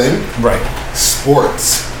know what I'm saying? Right.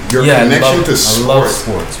 Sports. Your connection to sports. I love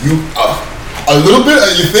sports. You a little bit,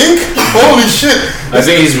 you think? Holy shit! I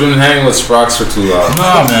think he's been hanging with Sprox for too long.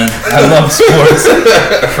 No, man, I love sports.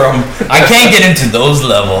 I can't get into those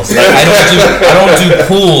levels. Like, I don't do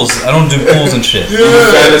pools. I don't do pools and shit. Yeah.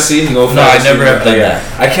 Fantasy? No, I never have done that.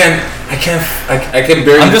 I can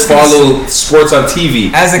barely follow sports on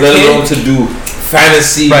TV. As a let kid, alone to do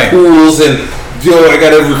fantasy pools and. I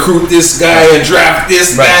gotta recruit this guy and draft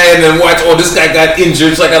this guy and then watch. Oh, this guy got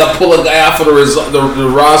injured, so I gotta pull a guy off of the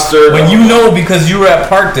roster. When because you were at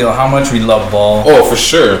Parkdale, how much we love ball. Oh, for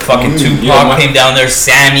sure. Fucking Tupac came down there,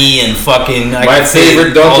 Sammy and fucking. My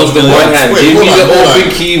favorite dunk was the one hand. Give me the open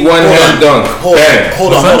key one hand dunk.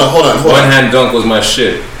 Hold on. One hand dunk was my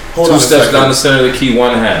shit. Two steps down the center of the key,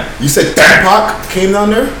 one hand. You said Tupac came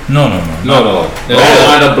down there? No. There's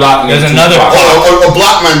another block named There's another a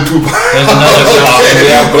blockman Tupac. There's another block.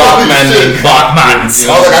 We have blockman named Blockmans.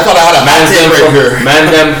 I thought I had a man right here.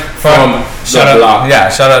 Man them from shout out, block. Yeah,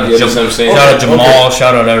 shout out Jamal,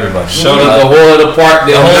 shout out everybody. Shout out the whole of the park.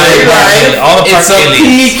 All the park. It's a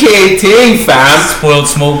PK thing, fam. Spoiled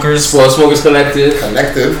Smokers Collective.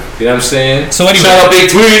 You know what I'm saying? So anyway, shout out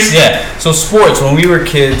Big Tweez. Yeah. So sports, when we were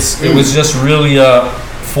kids, it was just really a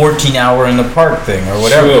 14-hour in the park thing or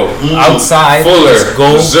whatever. Outside, Fuller,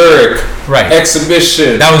 Zurich. Right.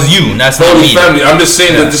 Exhibition. That was you. That's not me. Family. I'm just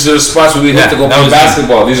saying that these are the spots where we had to go play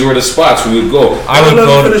basketball. These were the spots where we would go. I would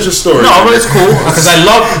go to finish your story. No, but it's cool because I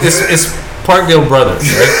love it's Parkdale Brothers,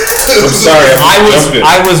 right? I'm sorry.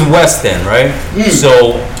 I was West End, right?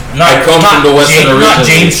 So I come from the West End originally. Not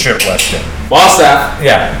James Strip West End. Boston.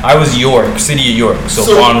 Yeah, I was York, City of York, so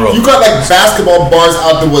Vaughan Road. You got like basketball bars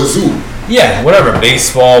out the wazoo. Yeah, whatever,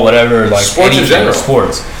 baseball, whatever, like sports in general.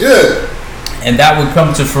 Sports. Yeah. And that would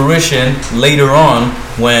come to fruition later on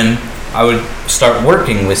when I would start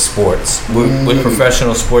working with sports, with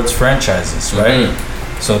professional sports franchises, right?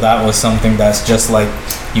 So that was something that's just like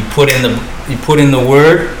you put in the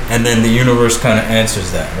word, and then the universe kind of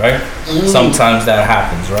answers that, right? Sometimes that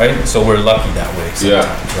happens, right? So we're lucky that way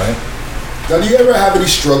sometimes, right? Now, do you ever have any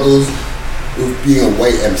struggles with being a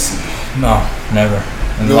white MC? No, never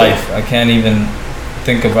in life. I can't even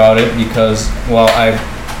think about it because,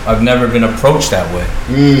 I've never been approached that way.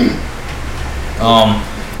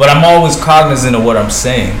 But I'm always cognizant of what I'm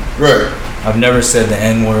saying. Right. I've never said the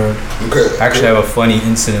N-word. Okay. Actually, I have a funny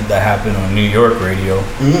incident that happened on New York radio,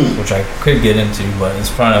 which I could get into, but it's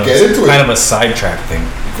kind of a sidetrack thing.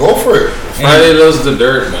 Go for it. Friday loves the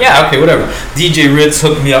dirt, man. Yeah, okay, whatever. DJ Ritz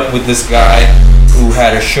hooked me up with this guy who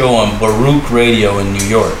had a show on Baruch Radio in New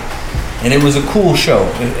York. And it was a cool show.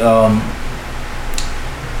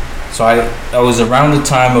 So I was around the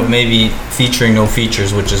time of maybe featuring no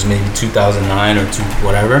features, which is maybe 2009 or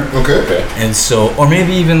whatever. Okay. And so, or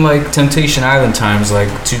maybe even like Temptation Island times, like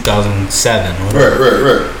 2007.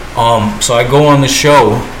 Right. So I go on the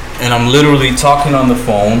show, and I'm literally talking on the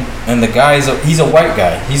phone, and the guy he's a white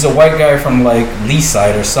guy. He's a white guy from like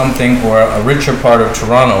Leaside or something, or a richer part of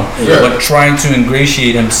Toronto, but trying to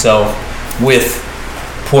ingratiate himself with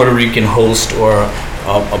Puerto Rican host or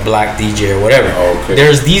a black DJ or whatever. Okay.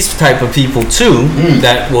 There's these type of people too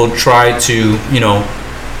that will try to,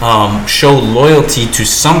 show loyalty to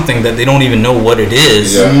something that they don't even know what it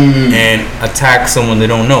is and attack someone they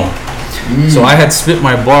don't know. So I had spit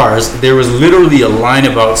my bars. There was literally a line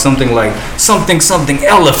about something like something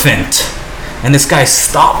elephant. And this guy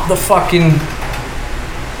stopped the fucking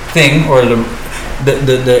thing, or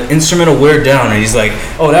the instrumental wear down, and he's like,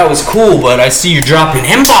 "Oh, that was cool, but I see you're dropping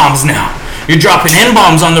N-bombs now. You're dropping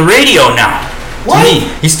N-bombs on the radio now." What? To me,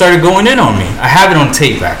 he started going in on me. I have it on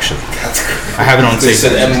tape, actually. I have it on tape. So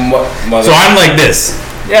I'm like this.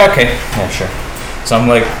 Yeah, okay. Yeah, sure. So I'm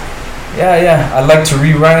like, yeah. I'd like to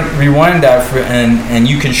rewind that and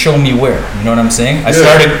you can show me where. You know what I'm saying? I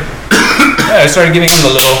started giving him the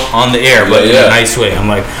little on the air, but in a nice way. I'm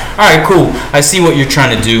like, all right, cool. I see what you're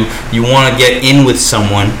trying to do. You want to get in with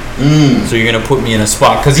someone, so you're gonna put me in a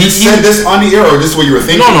spot. Because he said this on the air, or this is what you were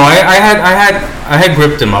thinking? No. I had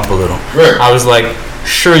gripped him up a little. Right. I was like,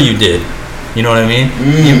 sure you did. You know what I mean?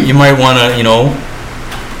 You might want to,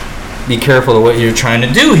 be careful of what you're trying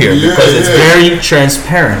to do here, because it's very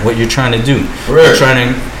transparent what you're trying to do. Right. You're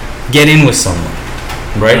trying to get in with someone.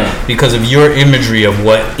 Right? Because of your imagery of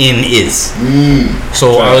what in is.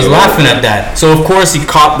 So I was laughing at that. So of course he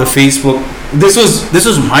copped the Facebook. This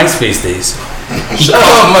was MySpace days.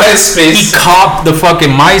 MySpace. He copped the fucking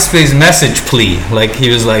MySpace message plea. Like he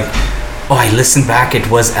was like, "Oh, I listened back. It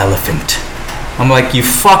was elephant." I'm like, "You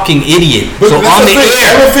fucking idiot!" But so on the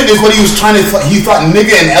air, elephant is what he was trying to. He thought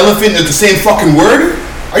nigga and elephant is the same fucking word.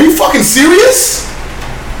 Are you fucking serious?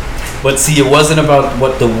 But see, it wasn't about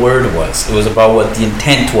what the word was. It was about what the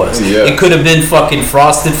intent was. Yeah. It could have been fucking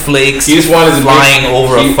Frosted Flakes he just wanted to flying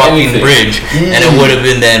over a fucking bridge, and it would have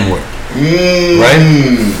been the N-word. Right?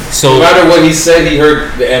 So no matter what he said, he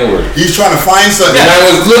heard the N-word. He's trying to find something. And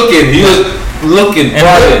I was looking. He was looking.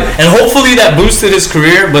 And hopefully that boosted his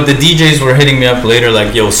career, but the DJs were hitting me up later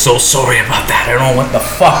like, "Yo, so sorry about that. I don't know what the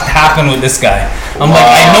fuck happened with this guy." I'm like,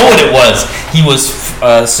 I know what it was. He was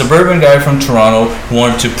a suburban guy from Toronto who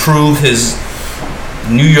wanted to prove his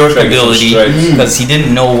New York ability because he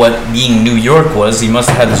didn't know what being New York was. He must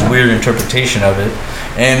have had this weird interpretation of it.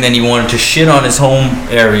 And then he wanted to shit on his home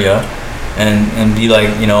area and be like,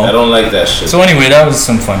 I don't like that shit. So anyway, that was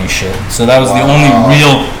some funny shit. So that was the only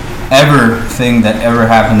real ever thing that ever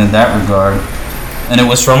happened in that regard. And it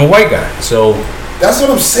was from a white guy. So that's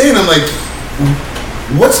what I'm saying. I'm like,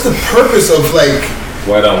 what's the purpose of like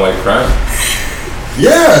white on white crime?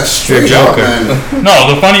 Yeah, straight up, man.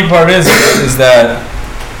 No, the funny part is that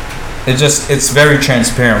it's very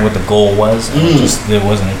transparent what the goal was, and it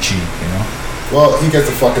wasn't achieved, Well, he gets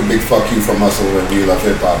a fucking big fuck you from us over at We Love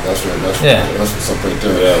Hip Hop. That's what's up right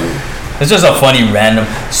there. Yeah. It's just a funny random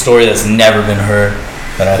story that's never been heard.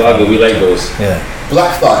 We like those. Yeah.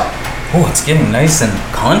 Black Thought. Oh, it's getting nice and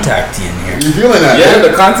contacty in here. You're feeling that? Yeah,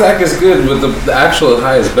 the contact is good, but the actual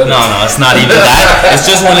high is better. No, it's not even that. It's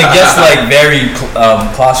just when it gets like very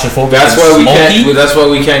claustrophobic. That's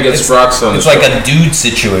why we can't get Sprox on the show. It's like a dude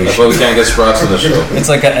situation. That's why we can't get Sprox on the show.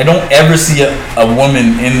 It's like I don't ever see a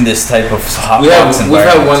woman in this type of hot box environment.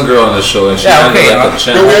 We've had one girl on the show, and she had like a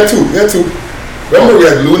channel. No, we had two. Remember, we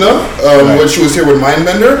had Luna when she was here with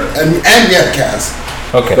Mindbender, and we had Cass.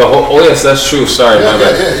 Okay. Yes, that's true. Sorry, my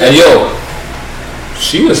bad. And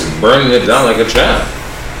she was burning it down like a champ.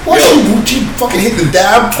 What? She fucking hit the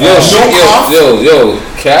dab? Cash,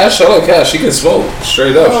 shout out Cash. She can smoke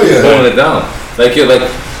straight up. She's blowing it down. I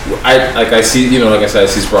see, like I said, I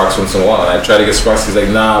see Sprox once in a while, and I try to get Sprox. He's like,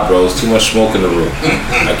 "Nah, bro, it's too much smoke in the room.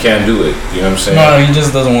 I can't do it." You know what I'm saying? No, he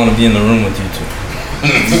just doesn't want to be in the room with you two.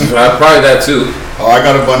 Probably that too. Oh, I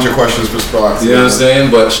got a bunch of questions for Sprox. You know what I'm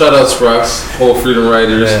saying? But shout out Sprox, whole Freedom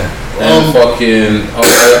Riders, and fucking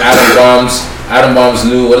Adam Bomb's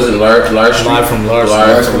new, what is it, Lars Street? Live from Lars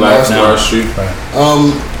Street. Right.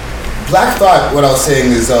 Black Thought, what I was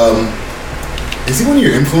saying is he one of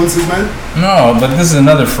your influences, man? No, but this is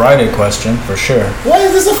another Friday question for sure. Why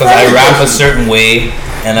is this a Friday question? Because I rap a certain way,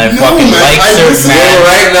 and I fucking like certain man.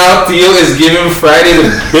 Right now, Theo is giving Friday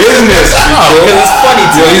the business. Because it's funny,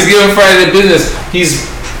 too. He's giving Friday the business.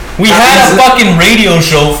 We had a fucking radio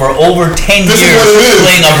show for over 10 years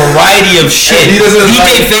playing a variety of shit.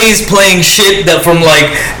 DJ Faze playing shit that from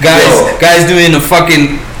like guys doing a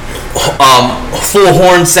fucking full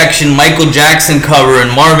horn section Michael Jackson cover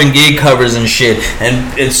and Marvin Gaye covers and shit,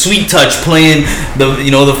 and Sweet Touch playing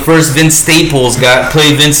the first Vince Staples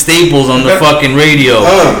played Vince Staples on the fucking radio,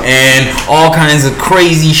 and all kinds of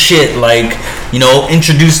crazy shit, like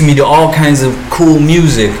introducing me to all kinds of cool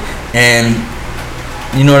music. And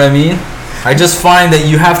you know what I mean? I just find that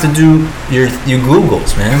you have to do your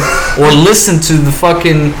Googles, man, or listen to the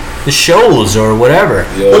shows or whatever.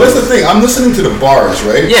 Well, that's the thing. I'm listening to the bars,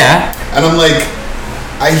 right? Yeah. And I'm like,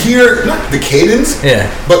 I hear not the cadence.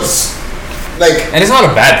 Yeah. But like. And it's not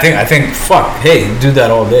a bad thing. I think, hey, do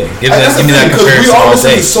that all day. Give me that comparison we all all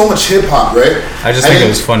listen day. to so much hip hop, right? I just think it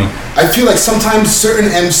was funny. I feel like sometimes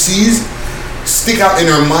certain MCs stick out in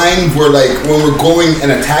our mind where like when we're going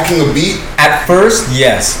and attacking a beat? At first,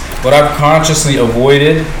 yes, but I've consciously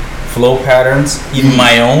avoided flow patterns, even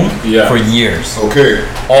my own, for years. Okay.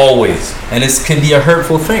 Always, and it can be a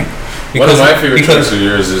hurtful thing. One of my favorite tracks of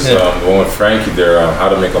yours is the one with Frankie there, How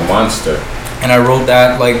to Make a Monster. And I wrote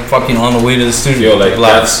that like fucking on the way to the studio. Yo, like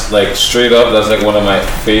that's like straight up. That's like one of my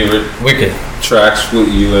favorite tracks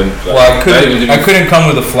with you and. Like, well, I couldn't come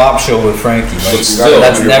with a flop show with Frankie. Like, but still,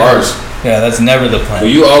 that's never. Yeah, that's never the plan.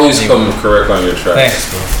 Well, you always come correct on your tracks.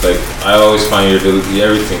 Thanks, bro. Like I always find your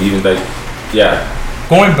everything, even like, yeah.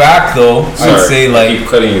 Going back though, I would say like. I keep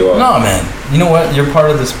cutting you off. No, man. You know what? You're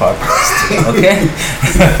part of this podcast, okay?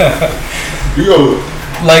 Yo.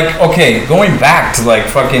 Like, okay, going back to like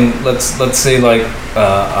fucking let's say like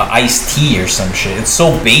iced tea or some shit. It's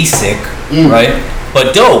so basic, right?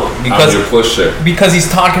 But dope because he's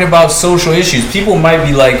talking about social issues. People might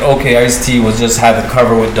be like, okay, Ice-T was just had the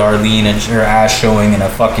cover with Darlene and her ass showing in a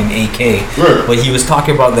fucking AK, but he was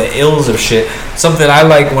talking about the ills of shit. Something I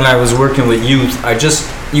like when I was working with youth.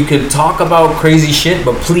 You could talk about crazy shit,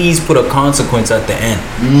 but please put a consequence at the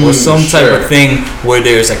end or some type of thing where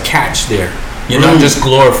there's a catch there. You're not just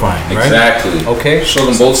glorifying, right? Exactly. Okay. Show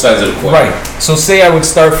them both sides of the coin. Right. So say I would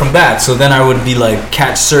start from that. So then I would be like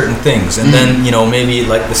catch certain things, and then maybe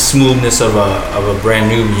like the smoothness of a Brand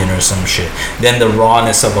Nubian or some shit. Then the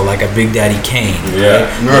rawness of a Big Daddy Kane. Yeah.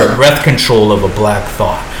 Right? The breath control of a Black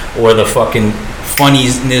Thought, or the fucking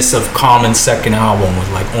funniness of Common's second album with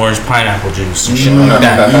like Orange Pineapple Juice and shit like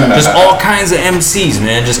that. Just all kinds of MCs,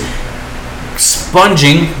 man. Just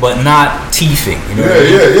sponging but not teething, you know what I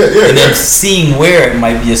mean? Yeah. And then seeing where it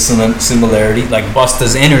might be a similarity, like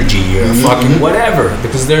Busta's energy or fucking whatever,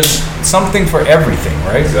 because there's something for everything,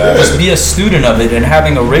 right? Exactly. Just be a student of it, and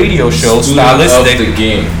having a radio show stylistic of the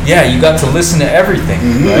game. Yeah, you got to listen to everything,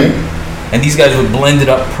 right? And these guys would blend it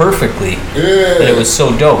up perfectly. That it was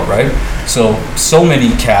so dope, right? So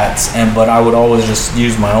many cats, but I would always just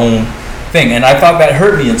use my own thing, and I thought that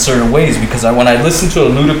hurt me in certain ways because when I listened to a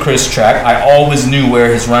Ludacris track, I always knew where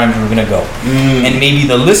his rhymes were gonna go, and maybe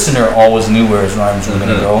the listener always knew where his rhymes were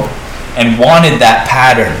gonna go, and wanted that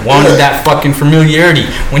pattern, wanted that fucking familiarity.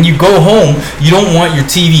 When you go home, you don't want your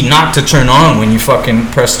TV not to turn on when you fucking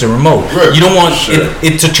press the remote. You don't want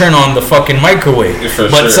it to turn on the fucking microwave.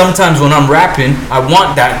 But sometimes when I'm rapping, I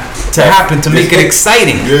want that to happen to make it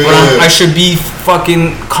exciting. But I should be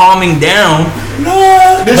fucking calming down.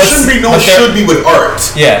 No, there should be should be with art.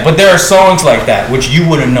 Yeah, but there are songs like that which you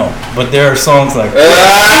wouldn't know. But there are songs like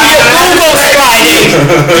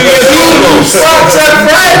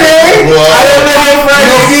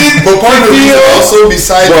But part of it also,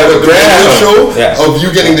 besides the radio show of you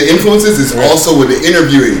getting the influences, is also with the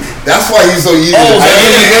interviewing. That's why he's so easy.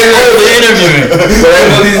 The interviewing. But I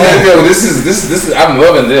know these guys. This is. I'm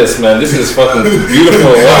loving this, man. This is fucking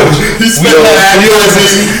beautiful to watch.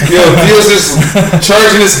 Theo's just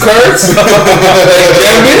charging his carts.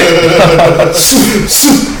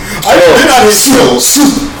 I've been on his show.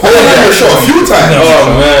 I've been on your show a few times.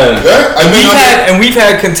 Oh man! And we've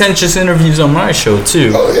had contentious interviews on my show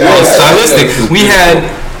too. Stylistic. We had,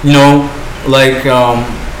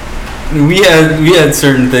 we had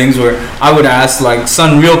certain things where I would ask, like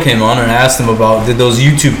Sunreal came on and I asked him about, did those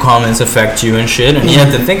YouTube comments affect you and shit, and he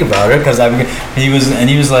had to think about it because he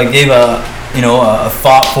was like gave a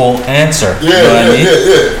thoughtful answer. You know what I mean?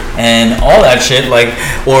 And all that shit,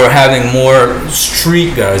 or having more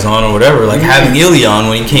street guys on or whatever, having Ilion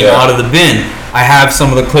when he came out of the bin. I have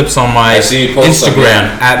some of the clips on my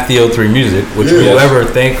Instagram at Theo3Music, which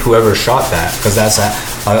whoever shot that, because that's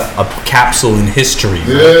a capsule in history.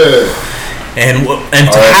 Right? And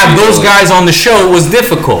to have those guys on the show was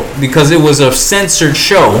difficult because it was a censored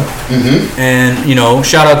show, and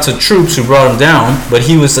shout out to Troops who brought him down, but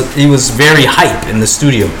he was very hype in the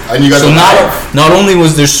studio. And you guys not only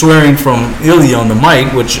was there swearing from Ilya on the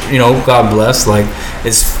mic, which God bless,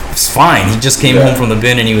 it's fine. He just came home from the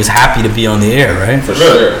bin and he was happy to be on the air, right? For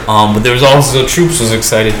sure. But there was also Troops was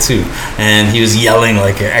excited too, and he was yelling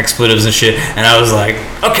expletives and shit, and I was like,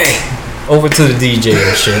 okay. Over to the DJ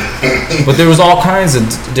and shit. But there was all kinds of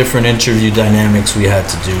different interview dynamics we had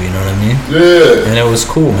to do, you know what I mean? Yeah. And it was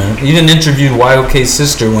cool, man. Even interviewed YOK's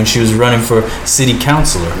sister when she was running for city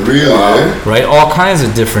councilor. Really? Right? All kinds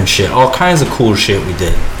of different shit. All kinds of cool shit we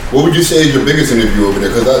did. What would you say is your biggest interview over there?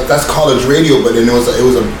 Because that's college radio, but then it was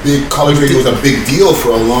a big college radio was a big deal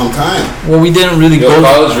for a long time. Well, we didn't really go.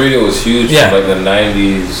 College radio was huge in the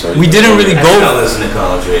 90s. We didn't really go. I listen to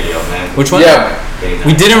college radio, man. Which one? Yeah.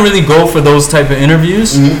 We didn't really go for those type of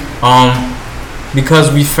interviews,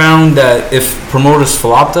 because we found that if promoters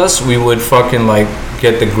flopped us, we would fucking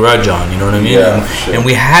get the grudge on. You know what I mean? Yeah, sure. And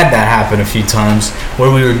we had that happen a few times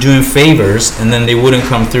where we were doing favors and then they wouldn't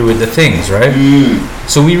come through with the things, right?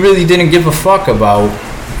 So we really didn't give a fuck about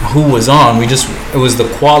who was on. It was the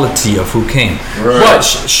quality of who came. Right. But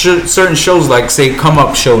certain shows, like say Come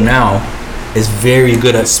Up Show now, is very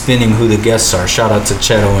good at spinning who the guests are. Shout out to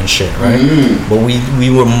Cheto and shit, right? But we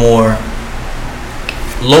were more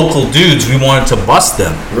local dudes. We wanted to bust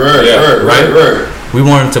them. Right. We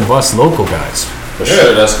wanted to bust local guys. For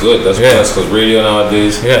sure, that's good. That's good. Because radio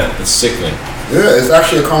nowadays, it's sickening. Yeah, it's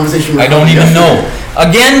actually a conversation. I don't even know.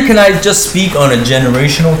 Again, can I just speak on a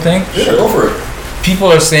generational thing? Yeah, go for it. People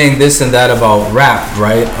are saying this and that about rap,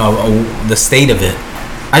 right? The state of it.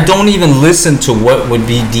 I don't even listen to what would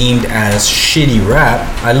be deemed as shitty rap.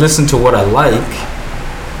 I listen to what I like,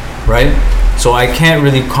 right? So I can't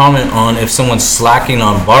really comment on if someone's slacking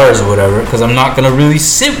on bars or whatever, because I'm not gonna really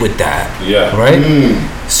sit with that. Yeah. Right?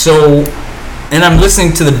 So, and I'm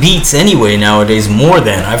listening to the beats anyway nowadays more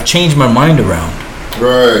than. I've changed my mind around.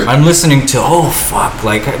 Right. I'm listening to, oh fuck,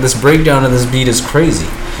 like this breakdown of this beat is crazy.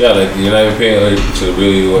 Yeah, like you're not even paying to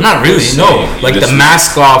really what. Not really, no. Like the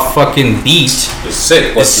mask off fucking beat. It's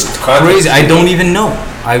sick. It's crazy. I don't even know.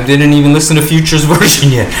 I didn't even listen to Future's version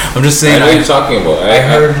yet. I'm just saying. I know what you're talking about. I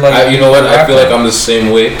heard like. You know what? I feel like I'm the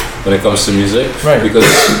same way when it comes to music. Right. Because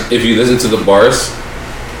if you listen to the bars,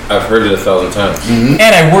 I've heard it 1,000 times. And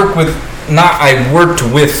I worked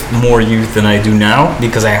with more youth than I do now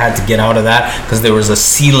because I had to get out of that because there was a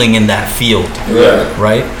ceiling in that field.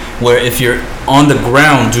 Right? Where if you're on the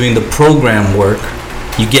ground doing the program work,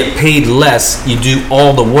 you get paid less, you do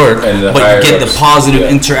all the work, but you get the positive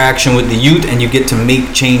interaction with the youth and you get to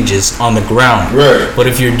make changes on the ground. Right. But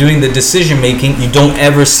if you're doing the decision making, you don't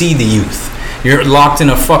ever see the youth. You're locked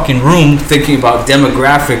in a fucking room thinking about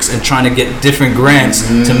demographics and trying to get different grants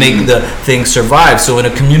to make the thing survive. So in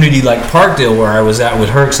a community like Parkdale, where I was at with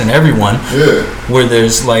Herx and everyone, where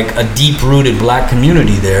there's like a deep-rooted black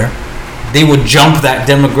community there, they would jump that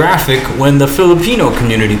demographic when the Filipino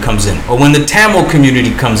community comes in, or when the Tamil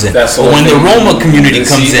community comes in, or when the Roma community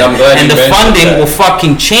comes in, and the funding will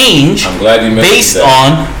fucking change based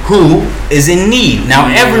on who is in need. Now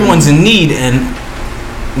everyone's in need, and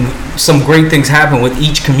some great things happen with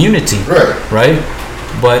each community, right?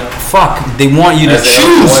 But fuck, they want you to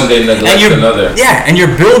choose, one day neglect another. Yeah, and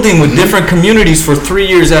you're building with different communities for 3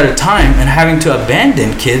 years at a time, and having to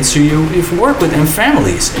abandon kids who you work with and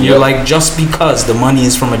families, and you're like, just because the money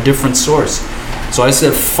is from a different source. So I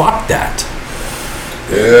said, fuck that.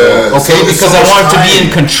 Yeah. Okay, because I wanted to be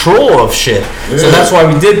in control of shit. So that's why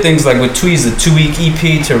we did things like with Tweez, the 2-week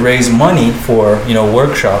EP, to raise money for,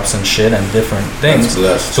 workshops and shit and different things.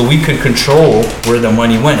 So we could control where the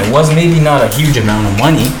money went. It was maybe not a huge amount of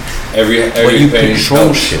money, but you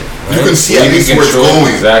control shit. Right? You can see at least where it's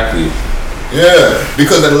going. Exactly. Yeah,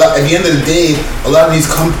 because at the end of the day, a lot of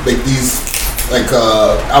these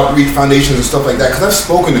outreach foundations and stuff like that, because I've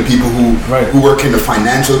spoken to people who work in the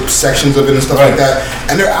financial sections of it and stuff like that,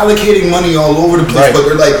 and they're allocating money all over the place, but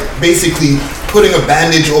they're like basically putting a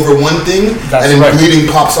bandage over one thing, and then bleeding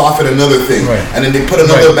pops off at another thing, and then they put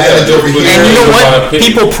another bandage over here. And you know what?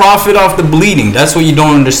 People profit off the bleeding. That's what you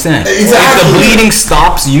don't understand. Exactly. If the bleeding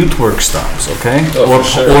stops, youth work stops, okay?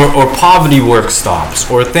 Or poverty work stops,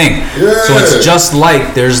 or a thing. So it's just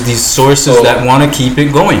like there's these sources that want to keep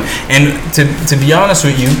it going. And to be honest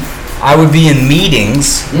with you, I would be in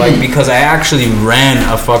meetings, because I actually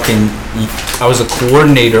I was a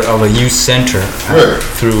coordinator of a youth center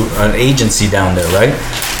through an agency down there, right?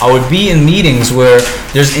 I would be in meetings where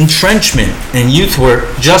there's entrenchment in youth work,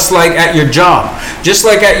 just like at your job. Just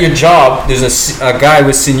like at your job, there's a guy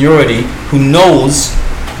with seniority who knows,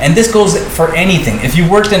 and this goes for anything. If you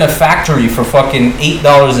worked in a factory for fucking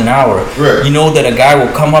 $8 an hour, you know that a guy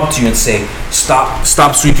will come up to you and say, Stop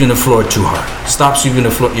sweeping the floor too hard. Stop sweeping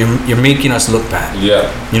the floor. You're making us look bad.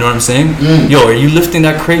 Yeah. You know what I'm saying? Yo, are you lifting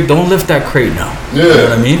that crate? Don't lift that crate now. You know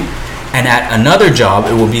what I mean? And at another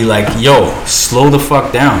job, it will be like, yo, slow the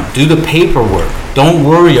fuck down. Do the paperwork. Don't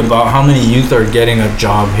worry about how many youth are getting a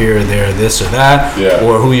job here or there, this or that,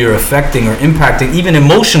 or who you're affecting or impacting, even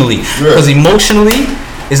emotionally. Because emotionally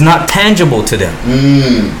is not tangible to them.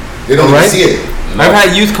 They don't even see it. No. I've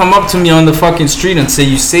had youth come up to me on the fucking street and say,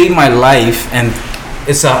 you saved my life, and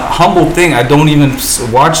it's a humble thing. I don't even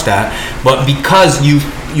watch that, but because you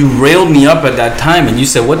railed me up at that time and you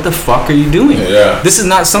said, what the fuck are you doing? This is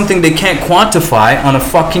not something they can't quantify on a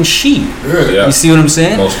fucking sheet. You see what I'm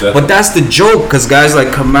saying? But that's the joke, because guys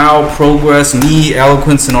like Kamal, Progress, me,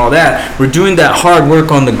 Eloquence, and all that, we're doing that hard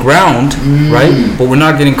work on the ground, right? But we're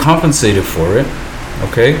not getting compensated for it,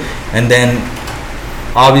 okay? And then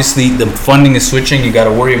obviously the funding is switching. You got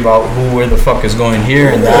to worry about where the fuck is going here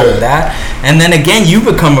and that and that. And then again, you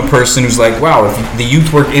become a person who's like, wow, if the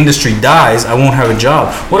youth work industry dies, I won't have a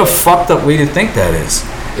job. What a fucked up way to think that is.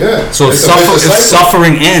 Yeah. So if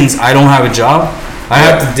suffering ends, I don't have a job. I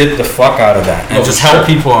have to dip the fuck out of that and just help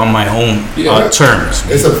people on my own terms.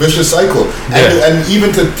 It's a vicious cycle. And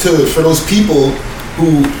even for those people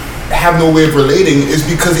who have no way of relating, is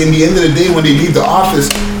because in the end of the day, when they leave the office,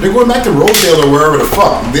 they're going back to Rosedale or wherever the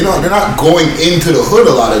fuck. They're not going into the hood,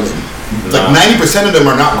 a lot of them. Like 90% of them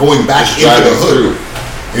are not going back into the hood.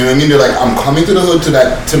 You know what I mean? They're like, I'm coming to the hood to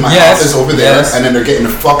my office over there, and then they're getting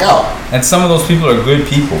the fuck out. And some of those people are good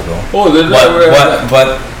people, though. Oh, they're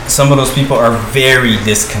but some of those people are very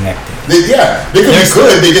disconnected. They can be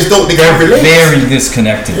good. They just don't. They can't relate. Very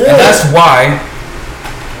disconnected, and that's why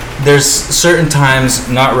there's certain times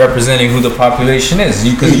not representing who the population is,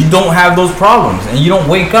 because you don't have those problems, and you don't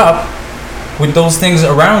wake up with those things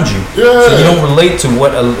around you, so you don't relate to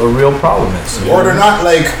what a real problem is. Or they're not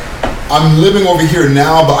like, I'm living over here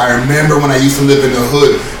now, but I remember when I used to live in the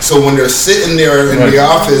hood. So when they're sitting there in the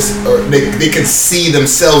office, or they can see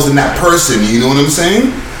themselves in that person. You know what I'm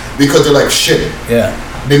saying? Because they're like, shit. Yeah.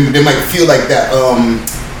 They might feel like that.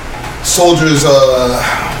 Soldiers,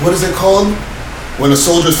 what is it called? When the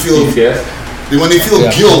soldiers feel, when they feel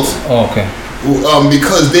guilt. Oh, okay.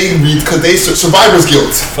 Because they survivor's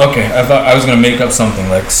guilt. Okay, I thought I was gonna make up something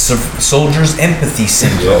like soldier's empathy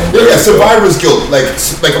syndrome. Yeah, survivor's guilt, like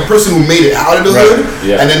a person who made it out of the hood,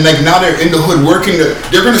 and then like now they're in the hood working.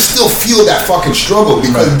 They're gonna still feel that fucking struggle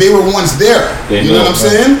because they were once there. You know what I'm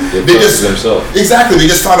saying? They just themselves. Exactly. They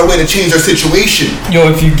just found a way to change their situation. Yo,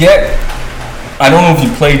 if you get, I don't know if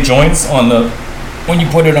you play joints on when you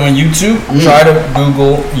put it on YouTube, try to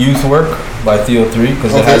Google Youth Work by Theo 3,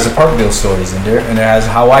 because it has the Parkville stories in there, and it has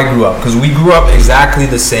how I grew up, because we grew up exactly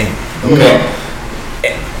the same. Okay,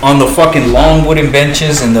 on the fucking long wooden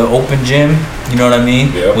benches in the open gym, you know what I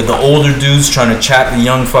mean? Yep. With the older dudes trying to chat the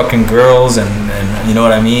young fucking girls, and you know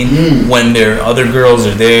what I mean? When their other girls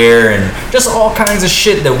are there, and just all kinds of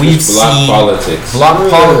shit that we've seen. Block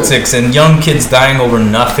politics, and young kids dying over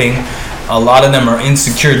nothing. A lot of them are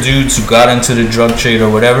insecure dudes who got into the drug trade or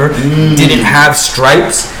whatever, didn't have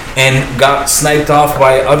stripes, and got sniped off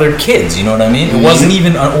by other kids. You know what I mean? It wasn't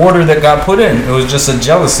even an order that got put in. It was just a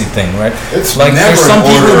jealousy thing, right? It's like never there's some an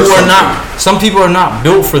people order who are not. Some people are not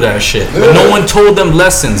built for that shit. But no one told them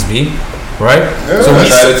lessons, B. Right? Yeah. So we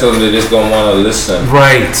try to tell them they just don't want to listen.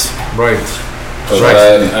 Right.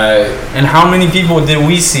 And how many people did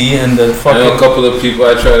we see in the fucking? I know a couple of people.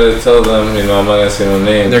 I try to tell them, I'm not gonna say no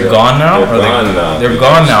names. They're gone now. They're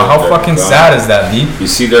gone now. How fucking sad is that, B? You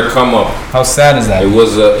see their come up. How sad is that? It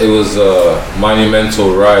was a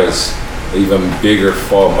monumental rise, even bigger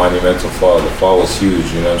fall, monumental fall. The fall was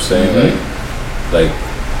huge. You know what I'm saying? Like.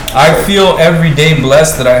 I feel every day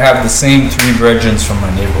blessed that I have the same 3 brethren from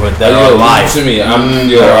my neighborhood that are alive. To me,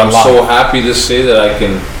 I'm so happy to say that I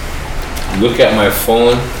can look at my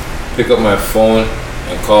phone, pick up my phone,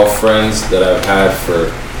 and call friends that I've had for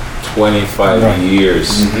 25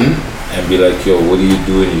 years, and be like, "Yo, what are you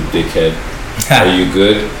doing, you dickhead? Are you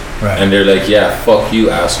good?" And they're like, "Yeah, fuck you,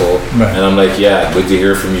 asshole." And I'm like, "Yeah, good to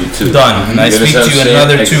hear from you too." Done. And I speak to you in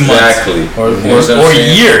another 2 months. Exactly. Or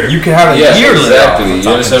a year. You can have a year. Exactly. You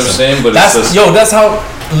understand what I'm saying? But that's how.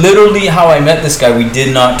 Literally how I met this guy. We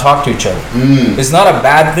did not talk to each other. It's not a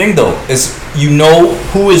bad thing though. It's you know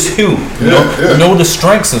who is who. You know the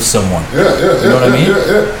strengths of someone. You know what I mean?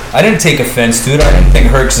 I didn't take offense to it. I didn't think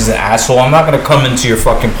Herx is an asshole. I'm not gonna come into your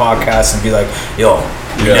fucking podcast and be like, yo,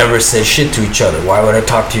 we never said shit to each other. Why would I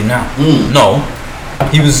talk to you now? No.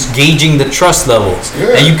 He was gauging the trust levels.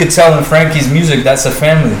 And you could tell in Frankie's music that's a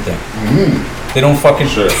family thing. They don't fucking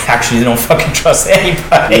actually. They don't fucking trust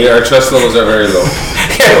anybody. Yeah, our trust levels are very low.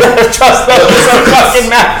 Our trust levels are fucking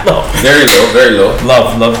mad low. Very low.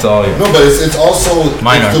 Love to all you. No, but it's also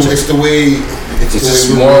it's the way. It's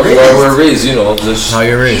just more where we're raised, Just how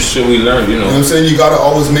you're raised. Shit we learned, You know what I'm saying? You gotta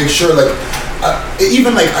always make sure, like,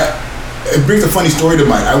 it brings a funny story to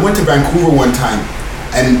mind. I went to Vancouver one time.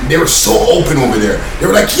 And they were so open over there. They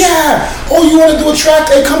were like, yeah, oh, you want to do a track?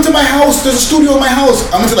 Hey, come to my house. There's a studio in my house.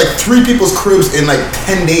 I went to like 3 people's cribs in like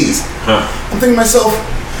 10 days. I'm thinking to myself,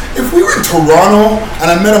 if we were in Toronto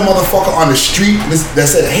and I met a motherfucker on the street that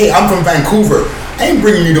said, hey, I'm from Vancouver, I ain't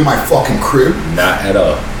bringing you to my fucking crib. Not at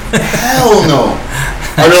all. Hell no.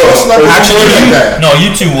 Actually, no,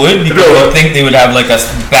 you two would, because I think they would have like a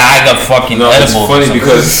bag of fucking edibles. It's funny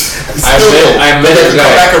because I met a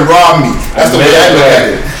guy. Come back and rob me. That's the way I look at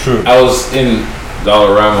it. True. I was in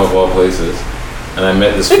Dollarama of all places, and I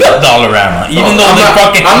met this. They got Dollarama, even though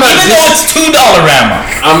it's $2 Dollarama.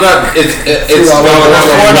 I'm not. It's $4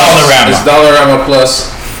 It's Dollarama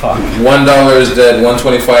Plus. Fuck. $1 is dead.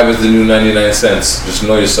 $1.25 is the new 99 cents. Just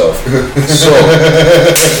know yourself. So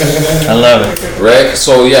I love it. right.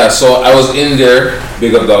 So yeah. So I was in there,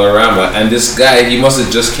 big up Dollarama, and this guy, he must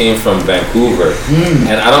have just came from Vancouver,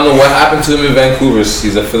 and I don't know what happened to him in Vancouver.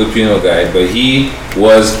 He's a Filipino guy, but he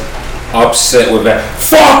was upset with that.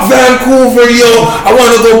 Fuck Vancouver, yo! I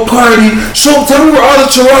want to go party. Tell me where all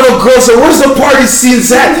the Toronto girls are. Where's the party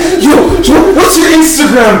scenes at? Yo, what's your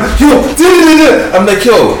Instagram? Yo, I'm like,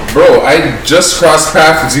 yo, bro, I just crossed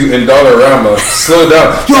paths with you in Dollarama. Slow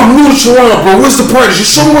down. Yo, I'm new to Toronto, bro. Where's the parties? You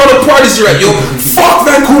show me where all the parties are at. Yo, fuck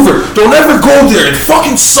Vancouver. Don't ever go there. It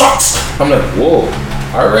fucking sucks. I'm like, whoa.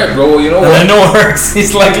 Alright, bro, you know what? I know it works.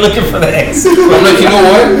 He's like looking for the X. I'm like, you know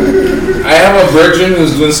what? I have a virgin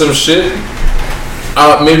who's doing some shit.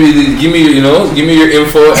 Maybe give me your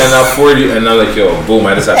info and I'll forward you. And I'm like, yo, boom,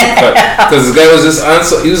 I just have to cut because this guy was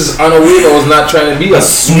just on a wave I was not trying to be on. A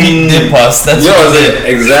sweet dip us. That's what it.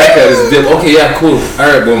 Exactly. This dip. Okay, yeah, cool.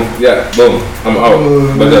 All right, boom, yeah, boom, I'm out.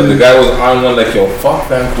 But the guy was on one like, yo,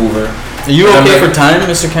 fuck Vancouver. Are you okay for time,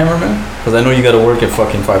 Mr. Cameraman? Because I know you got to work at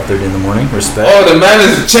fucking 5:30 in the morning. Respect. Oh, the man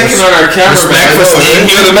is checking on our camera. Respect for staying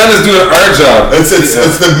here. The man is doing our job. It's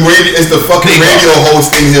the fucking radio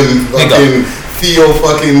hosting him. Fucking Theo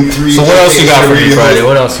fucking 3. So what else you got for me, Friday?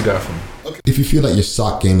 What else you got for me? Okay. If you feel like your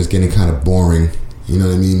sock game is getting kind of boring, you know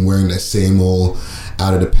what I mean, wearing that same old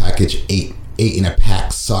out of the package 8 in a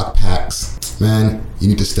pack sock packs, man, you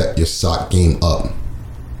need to step your sock game up.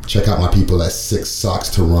 Check out my people at 6 Socks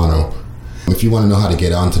Toronto. If you want to know how to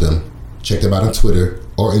get onto them, check them out on Twitter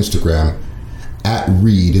or Instagram at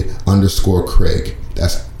Reid_Craig.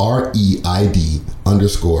 That's REID_CRAIG.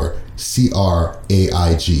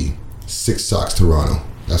 6 Socks Toronto.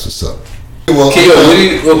 That's what's up. Well,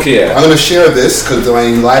 I'm gonna share this because my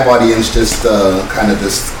live audience just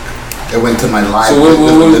it went to my live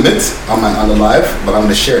limit on the live, but I'm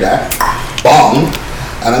gonna share that. Bong.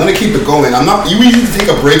 And I'm gonna keep it going. You usually take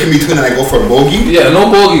a break in between and I go for a bogey. Yeah, no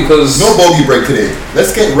bogey because no bogey break today.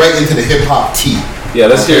 Let's get right into the hip hop tea. Yeah,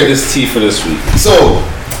 let's hear this tea for this week. So,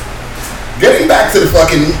 getting back to the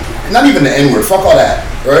fucking, not even the N-word, fuck all that,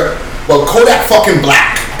 right? Well, Kodak fucking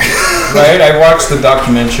Black. Right, I watched the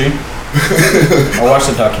documentary. Oh, there's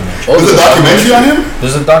a documentary on him?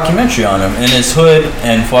 There's a documentary on him in his hood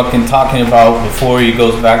and fucking talking about before he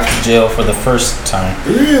goes back to jail for the first time.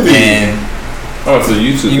 Really? And it's a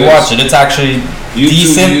YouTube. You watch it. It's actually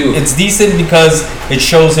decent. It's decent because it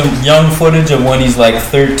shows him young footage of when he's like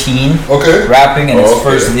 13, rapping, and his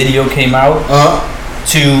first video came out.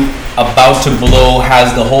 To about to blow,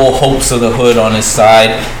 has the whole hopes of the hood on his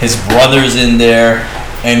side. His brother's in there,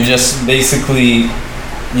 and just basically,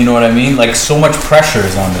 you know what I mean? Like so much pressure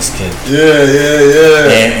is on this kid. Yeah.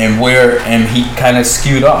 And he kind of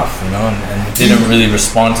skewed off, you know, and didn't really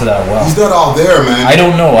respond to that well. He's not all there, man. I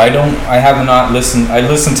don't know. I have not listened. I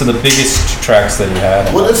listened to the biggest tracks that he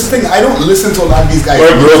had. Well, that's the thing. I don't listen to a lot of these guys.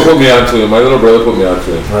 My brother put me onto him. My little brother put me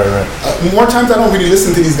onto him. Right. More times I don't really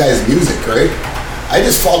listen to these guys' music, right? I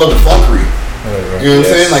just follow the fuckery. Right. You know what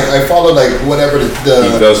I'm saying? Like I follow like whatever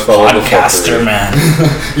the he does follow podcaster, man.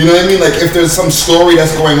 You know what I mean? Like if there's some story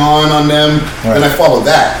that's going on them, then I follow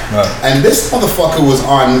that. Right. And this motherfucker was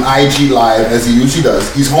on IG Live as he usually does.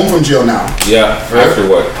 He's home from jail now. Yeah. Right? After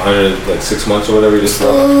what? 6 months or whatever he just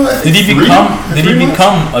Did he become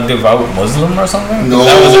a devout Muslim or something? No.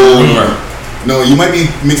 That was a rumor. No, you might be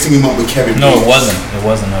mixing him up with Kevin. No, it wasn't. It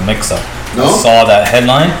wasn't a mix-up. No? I saw that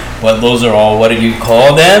headline. But those are all. What do you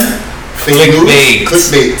call them? Clickbait or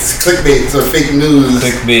fake news.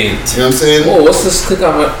 Clickbait. You know what I'm saying? Oh, what's this click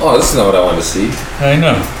on my... Oh, this is not what I want to see. I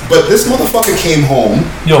know. But this motherfucker came home.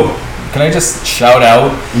 Yo, can I just shout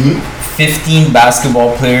out 15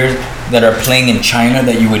 basketball players that are playing in China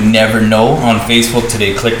that you would never know on Facebook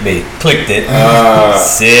today? Clickbait. Clicked it.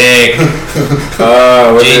 Sick.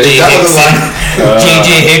 JJ Hickson.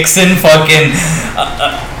 JJ Hickson fucking...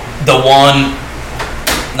 the one...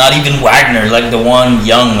 Not even Wagner, like the one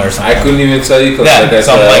Young or something. I couldn't even tell you because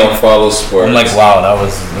I don't follow sports. I'm like, wow, it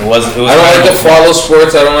was. I don't like to follow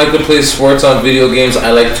sports. I don't like to play sports on video games.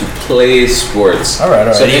 I like to play sports. All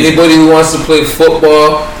right. So anybody who wants to play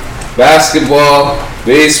football, basketball,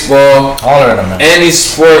 baseball, all of them, man. Any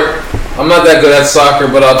sport. I'm not that good at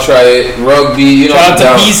soccer, but I'll try it. Rugby, you know. Shout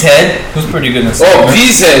out to Peacehead, who's pretty good in soccer. Oh,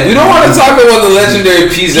 Peacehead. We don't want to talk about the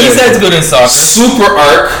legendary Peacehead. Peacehead's good in soccer. Super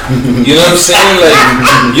arc. You know what I'm saying? Like,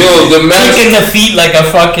 yo, the man kicking the feet like a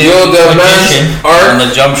fucking arc on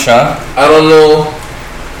the jump shot. I don't know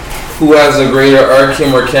who has a greater arc,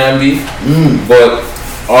 him or Camby, but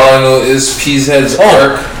all I know is Peacehead's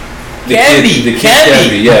arc. The kid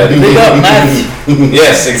Candy. Yeah. Big up, Matthew.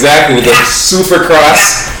 Yes, exactly. With the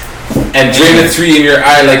Supercross and drain the 3 in your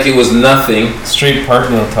eye like it was nothing. Straight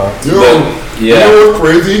Parkdale talk. You know what's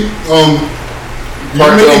crazy?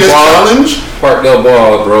 You're making this challenge. Parkdale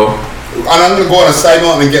ball, bro. And I'm gonna go on a side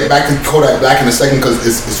note and get back to Kodak Black in a second because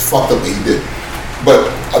it's fucked up what he did.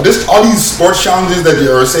 But all these sports challenges that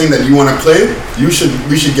you're saying that you want to play, we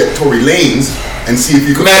should get Tory Lanez and see if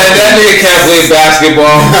you can. Man, that nigga can't play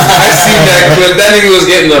basketball. I seen that clip. That nigga was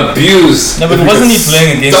getting abused. No, but wasn't he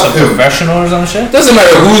playing against a professional or some shit? Doesn't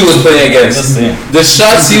matter who he was playing against. The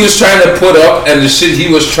shots he was trying to put up and the shit he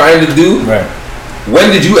was trying to do. Right.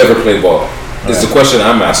 When did you ever play ball? Is the question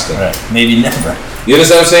I'm asking. Right. Maybe never. You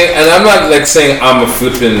understand what I'm saying? And I'm not like saying I'm a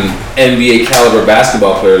flipping NBA caliber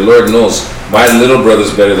basketball player. Lord knows. My little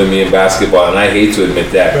brother's better than me in basketball, and I hate to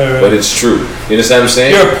admit that, but it's true. You understand what I'm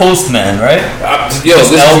saying? You're a postman, right?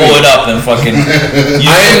 Just elbow it up and fucking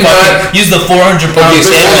use the 400-pound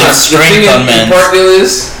strength on man. The part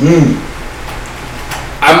is,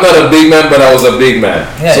 I'm not a big man, but I was a big man.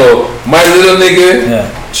 Yeah. So my little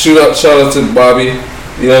nigga, shout out to Bobby.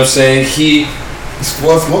 You know what I'm saying?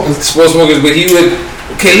 Sports smokers, but he would.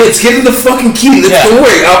 Okay, let's get to the fucking key. Don't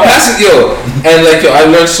worry, I'll pass it, yo. And like, yo, I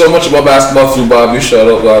learned so much about basketball through Bobby. Shout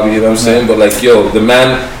out Bobby, you know what I'm saying? But like, yo, the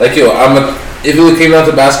man, like, yo, if it came down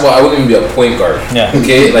to basketball, I wouldn't even be a point guard. Yeah.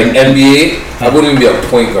 Okay, like NBA, I wouldn't even be a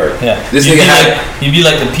point guard. Yeah. You'd be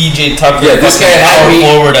like the PJ Tucker. Yeah, this guy had me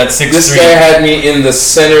forward at 6'3". This guy had me in the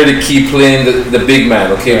center to keep playing the big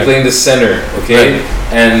man. Okay, playing the center. Okay,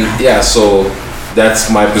 and yeah, so.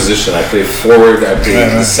 That's my position. I play forward. I play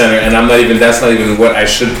the center, and that's not even what I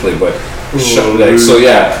should play. But so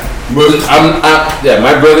yeah,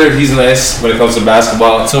 my brother, he's nice when it comes to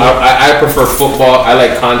basketball. So I prefer football. I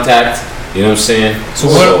like contact. You know what I'm saying? So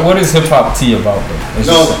what is Hip Hop Tea about?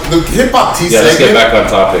 The Hip Hop Tea segment. Let's get back on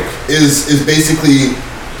topic. Is basically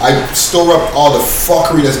I store up all the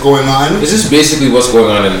fuckery that's going on. This is basically what's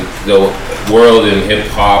going on in the world in hip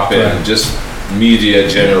hop and just. Media in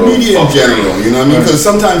general, you know what I mean? Because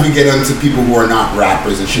sometimes we get into people who are not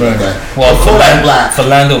rappers and shit like that. Well,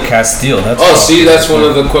 Philando Castile. That's one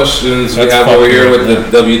of the questions we have over here with the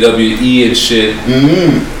WWE and shit.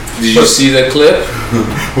 Mm-hmm. Did you see the clip?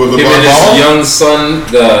 Him and his young son,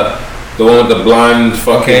 the one with the blonde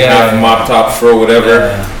fucking half mop top fro,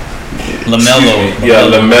 whatever. LaMelo.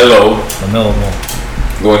 LaMelo.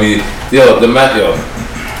 LaMelo.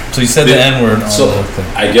 So he said the N-word.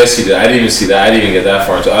 I guess he did. I didn't even see that. I didn't even get that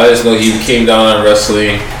far. So I just know he came down on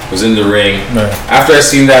wrestling, was in the ring. Right. After I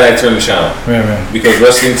seen that, I turned the channel. Right. Because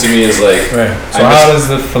wrestling to me is like. Right. So how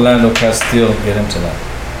does the Philando Castile get into that?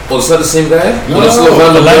 Oh, is that the same guy? No.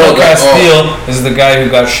 Philando Castile is the guy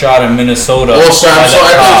who got shot in Minnesota. Oh, sorry. I'm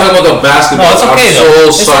sorry. I thought you were talking about the basketball. No, it's okay.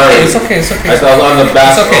 I'm so sorry. It's okay. I thought on the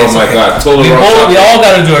basketball. Oh my God. Totally wrong topic. We all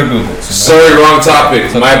got to do our Googles. Sorry, wrong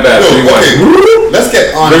topic. My bad. Let's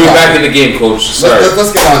get on. Bring me back in the game, coach. Sorry.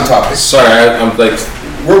 Let's get on topic. Sorry, I'm like.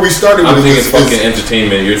 Where we started with this. I'm thinking fucking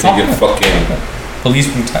entertainment. You're thinking fucking.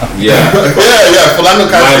 Police brutality. Yeah. Philando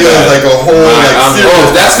Castile is like a whole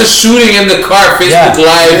that's the shooting in the car. Facebook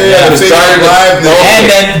Live. Facebook Live. And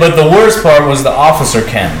then, but the worst part was the officer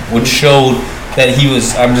cam, which showed that he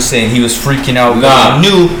was. I'm just saying he was freaking out. Nah.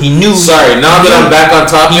 He knew. Sorry. Now that I'm back on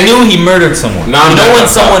topic. He knew he murdered someone. Now when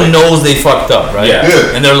someone knows they fucked up, right?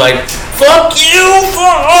 Yeah. And they're like, "Fuck you!"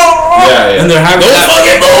 And they're having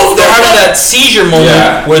that seizure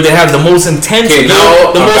moment where they have the most intense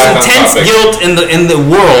guilt, guilt in the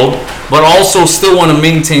world, but also still want to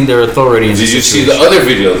maintain their authority. Did you see the other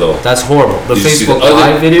video though? That's horrible. The Facebook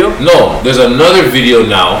Live video? No, there's another video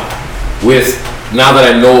now with. Now that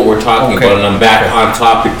I know what we're talking about and I'm back on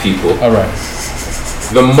topic, people. All right.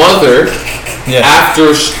 The mother,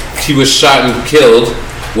 after he was shot and killed,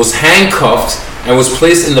 was handcuffed and was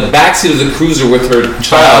placed in the backseat of the cruiser with her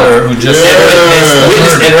child. Who just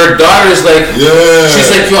and her daughter's like, she's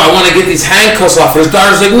like, yo, I want to get these handcuffs off. Her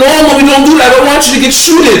daughter's like, no, mommy, don't do that. I don't want you to get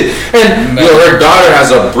shooted. And her daughter has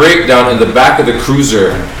a breakdown in the back of the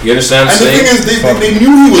cruiser. You understand what I'm saying? And the thing is, they knew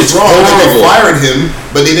he was wrong. They fired him,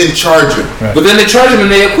 but they didn't charge him. Right. But then they charged him and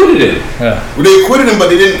they acquitted him. Yeah. Well, they acquitted him, but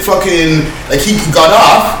they didn't fucking, like, he got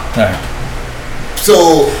off. Right.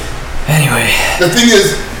 So, anyway. The thing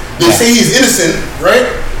is, they say he's innocent, right?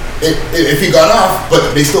 If he got off,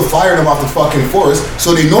 but they still fired him off the fucking force,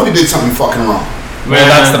 so they know they did something fucking wrong. Well,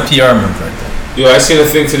 that's the PR move right there. Yo, I seen a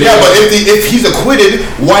thing today. Yeah, but if he's acquitted,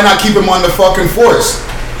 why not keep him on the fucking force?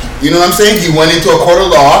 You know what I'm saying? He went into a court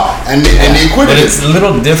of law and they acquitted him. But it's a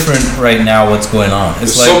little different right now. What's going on?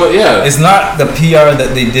 It's like it's not the PR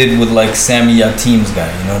that they did with like Sammy Yatim's guy.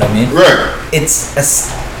 You know what I mean? Right. It's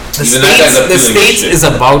The States is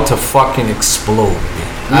about to fucking explode,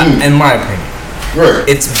 in my opinion. Right.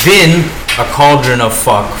 It's been a cauldron of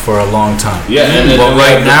fuck for a long time. Yeah, and then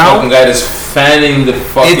right now, the fucking guy that's fanning the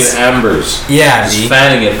fucking embers. Yeah, just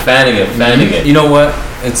fanning it. You know what?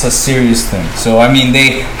 It's a serious thing. So I mean,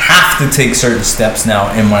 they have to take certain steps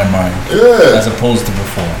now, in my mind, as opposed to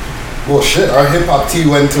before. Well, shit, our hip hop tea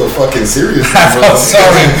went to a fucking serious thing.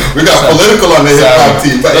 Sorry. We got political on the hip hop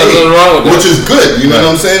tea, but nothing wrong with which is good. You know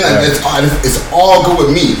what I'm saying? Right. It's all good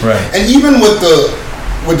with me. Right. And even with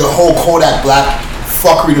the whole Kodak Black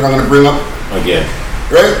fuckery that I'm gonna bring up again,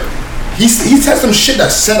 right? He said some shit that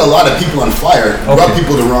set a lot of people on fire, rubbed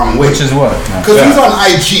people the wrong way. Which is what? Because he's on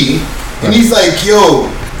IG and he's like, yo.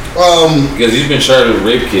 Because he's been charged with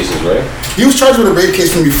rape cases, right? He was charged with a rape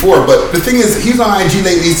case from before, but the thing is, he's on IG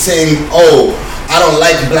lately saying, "Oh, I don't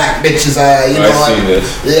like black bitches." I've seen this.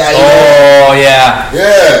 Yeah.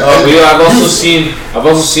 Yeah. I've also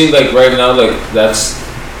seen like right now, like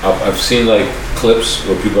I've seen like clips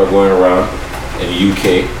where people are going around in the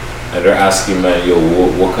UK and they're asking man, yo,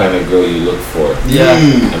 what kind of girl you look for? Yeah.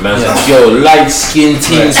 And man's like, yo, light skin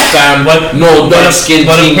things, fam, but no dark skin things.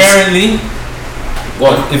 But apparently,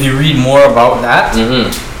 if you read more about that,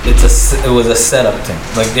 it was a setup thing.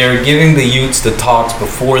 Like they're giving the youths the talks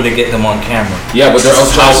before they get them on camera. Yeah, but they're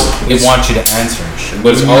also they want you to answer and shit.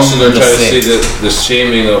 But it's also they're trying to say the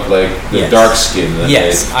shaming of like the dark skin.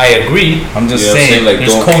 Yes, I agree. I'm just saying like,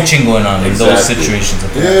 there's coaching going on in those situations.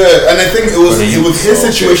 Yeah, and I think it was his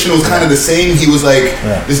situation was kind of the same. He was like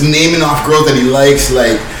just naming off girls that he likes,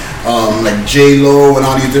 like J-Lo and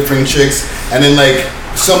all these different chicks, and then like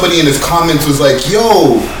somebody in his comments was like,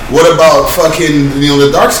 "Yo, what about fucking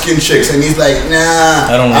the dark skinned chicks?" And he's like,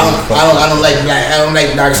 "Nah, I don't like black. I don't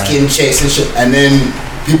like dark skinned chicks and shit." And then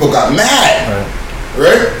people got mad,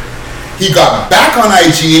 right? He got back on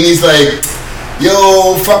IG and he's like,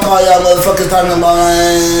 "Yo, fuck all y'all motherfuckers talking about,"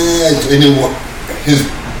 and then his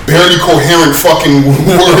barely coherent fucking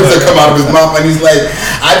words that come out of his mouth, and he's like,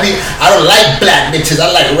 I don't like black bitches.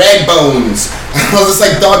 I like red bones." I was just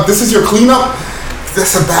like, "Dog, this is your cleanup?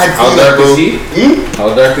 That's a bad cleanup." How dark is he?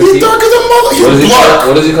 How dark is he? He's dark as a mother. He's black.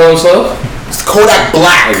 What does he call himself? It's Kodak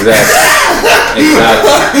Black. Exactly.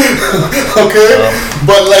 Okay,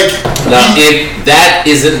 but like now, if that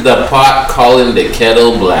isn't the pot calling the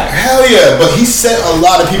kettle black, hell yeah! But he set a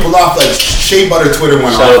lot of people off. Like Shea Butter Twitter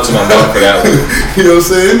went off. Shout out to my mom for that one. You know what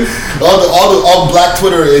I'm saying? All black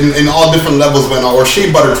Twitter in all different levels went off, or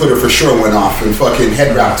Shea Butter Twitter for sure went off, and fucking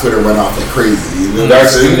Head Wrap Twitter went off like crazy. You know dark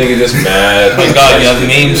skin nigga just mad. Oh my God, you have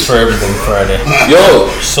names for everything Friday.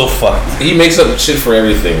 Yo, so fucked. He makes up shit for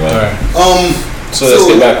everything, man. Right. So let's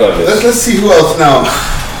get back on this. Let's see who else now.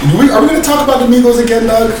 Are we gonna talk about the Migos again,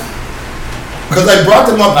 Doug? Because I brought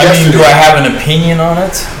them up yesterday. Do I have an opinion on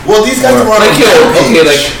it? Well, these guys are on okay,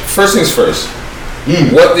 like first things first.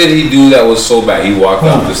 What did he do that was so bad? He walked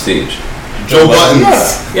off the stage. Joe Budden.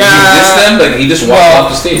 Yeah. He just walked off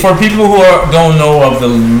the stage. For people who don't know of the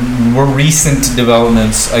more recent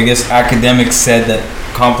developments, I guess academics said that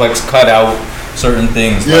Complex cut out certain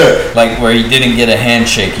things, like where he didn't get a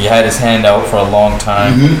handshake. He had his hand out for a long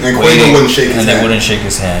time, and Quavo wouldn't shake his hand. They wouldn't shake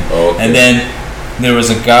his hand. Oh, okay. And then there was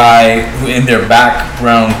a guy who, in their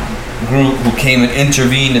background group, who came and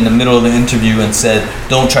intervened in the middle of the interview and said,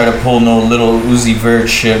 "Don't try to pull no little Uzi Vert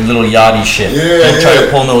shit, little Yachty shit. Don't try to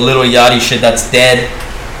pull no little Yachty shit. That's dead."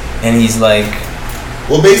 And he's like,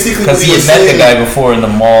 well, basically, because he had met the guy before in the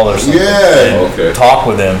mall or something, and talked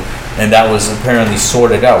with him, and that was apparently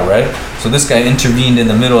sorted out, right? So this guy intervened in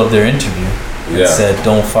the middle of their interview and said,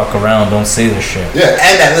 "Don't fuck around, don't say this shit." Yeah,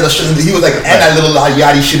 and that little shit. He was like, "And that little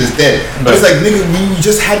Yachty shit is dead." But it's like, nigga, we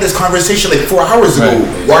just had this conversation like 4 hours ago.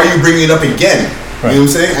 Why are you bringing it up again? You know what I'm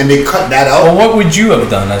saying? And they cut that out. Well, what would you have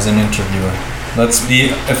done as an interviewer?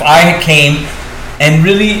 If I came, and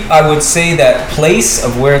really, I would say that place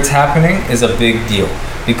of where it's happening is a big deal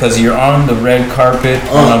because you're on the red carpet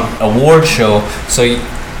on an award show, so.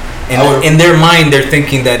 In their mind, they're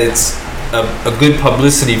thinking that it's a good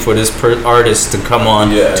publicity for this artist to come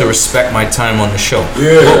on to respect my time on the show.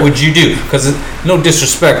 What would you do? Because no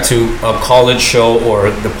disrespect to a college show or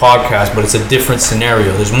the podcast, but it's a different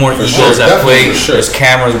scenario. There's more egos at play. There's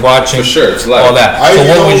cameras watching. For sure, it's live. All that. So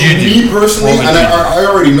what would you do? Me personally, and I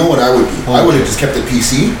already know what I would do. I would have just kept it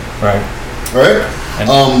PC. Right.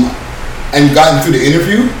 And gotten through the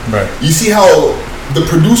interview. Right. You see how the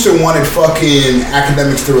producer wanted fucking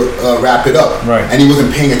academics to wrap it up, and he wasn't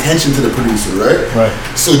paying attention to the producer, right?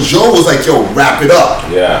 So Joe was like, "Yo, wrap it up."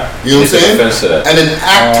 Yeah, you know what I'm saying? And then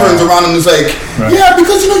Act turns around and is like, "Yeah,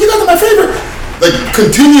 because you guys are my favorite." Like,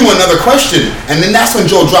 continue another question, and then that's when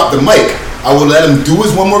Joe dropped the mic. I will let him do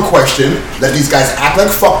his one more question, let these guys act like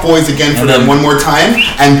fuckboys again for them one more time,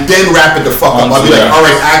 and then wrap it the fuck up. I'll be like, all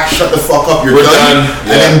right, act, shut the fuck up, we're done.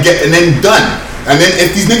 And then done. And then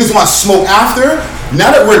if these niggas want smoke after, now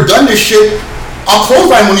that we're done this shit, I'll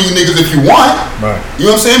clothesline one of you niggas if you want. Right. You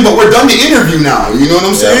know what I'm saying? But we're done the interview now. You know what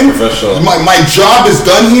I'm saying? Professional. My job is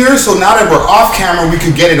done here, so now that we're off camera, we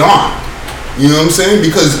could get it on. You know what I'm saying?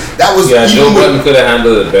 Because that was Joe Budden could have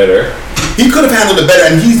handled it better. He could have handled it better,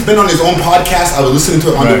 and he's been on his own podcast. I was listening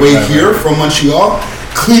to it on the way here from Montreal,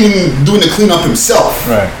 doing the cleanup himself.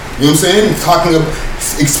 Right. You know what I'm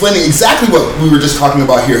saying? Explaining exactly what we were just talking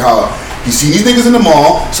about here. How he's seen these niggas in the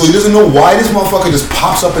mall, so he doesn't know why this motherfucker just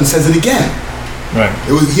pops up and says it again. Right.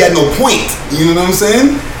 He had no point. You know what I'm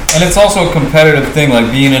saying? And it's also a competitive thing,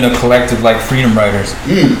 like being in a collective like Freedom Riders.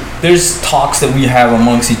 There's talks that we have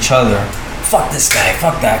amongst each other. Fuck this guy,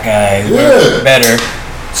 fuck that guy. We're better.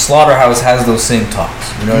 Slaughterhouse has those same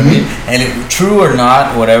talks. You know what I mean? And true or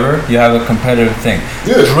not, whatever, you have a competitive thing.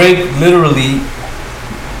 Drake literally,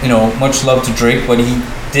 much love to Drake, but he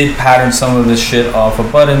did pattern some of this shit off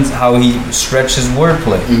of Buttons, how he stretched his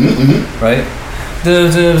wordplay. Right?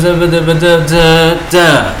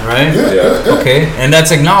 Right? Okay, and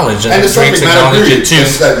that's acknowledged. And Drake's acknowledged it too.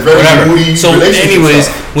 Whatever. So, anyways,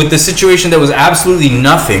 with the situation that was absolutely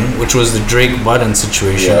nothing, which was the Drake Budden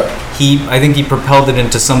situation, I think he propelled it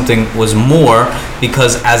into something was more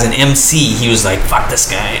because as an MC, he was like, "Fuck this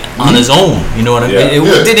guy" on his own. You know what I mean?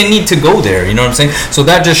 It didn't need to go there. You know what I'm saying? So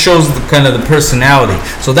that just shows the kind of the personality.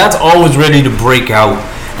 So that's always ready to break out.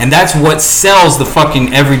 And that's what sells the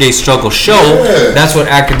fucking Everyday Struggle show. That's what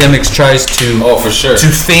Academics tries to to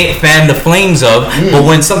fan the flames of. But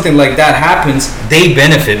when something like that happens, they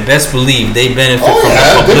benefit. Best believe they benefit from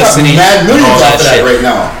the publicity and all that shit. Right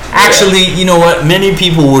now. Actually, you know what? Many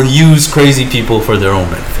people will use crazy people for their own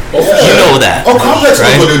benefit. You know that. Complex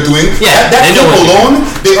knows what they're doing. Yeah, that clip alone,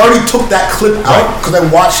 they already took that clip out because I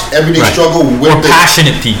watched Everyday Struggle with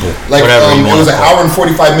passionate people. Like it was an hour and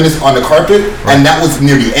 45 minutes on the carpet, and that was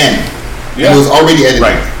near the end. It was already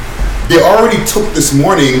edited. They already took this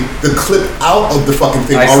morning the clip out of the fucking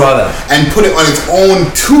thing. I saw that. And put it on its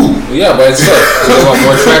own too. Yeah, but it's they want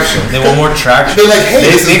more traction. They want more traction. They're like, hey,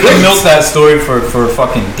 they can milk that story for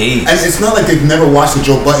fucking days. And it's not like they've never watched the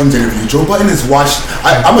Joe Buttons interview. Joe Budden has watched.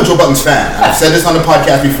 I'm a Joe Buttons fan. I've said this on the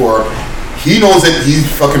podcast before. He knows it. He's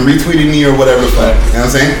fucking retweeting me or whatever. You know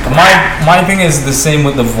what I'm saying? My thing is the same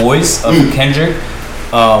with the voice of Kendrick.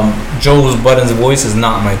 Joe Budden's voice is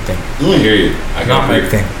not my thing. I hear you. I not my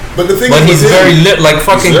thing. But the thing he's very lit, like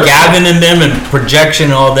fucking Gavin and them and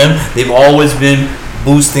Projection and all them. They've always been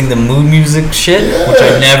boosting the mood music shit, which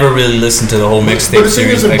I never really listened to the whole mixtape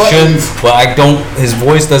series. I should, but I don't. His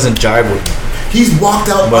voice doesn't jive with me. He's walked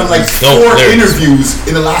out on like 4 interviews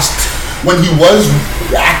in the last when he was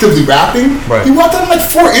actively rapping. He walked out on like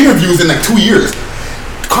 4 interviews in like 2 years.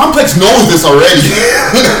 Complex knows this already.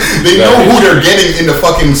 They know who they're getting in the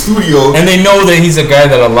fucking studio. And they know that he's a guy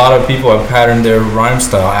that a lot of people have patterned their rhyme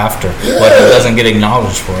style after, but he doesn't get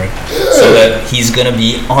acknowledged for it. So that he's gonna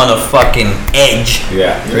be on a fucking edge,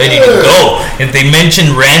 ready to go. If they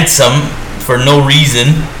mention Ransom for no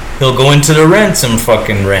reason, he'll go into the Ransom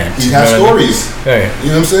fucking rant. He has stories.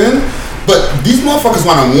 You know what I'm saying? But these motherfuckers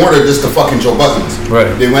want to warn her just to fucking Joe Buttons. Right.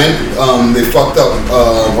 They went, they fucked up,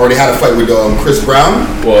 or they had a fight with Chris Brown.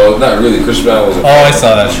 Well, not really. Chris Brown was I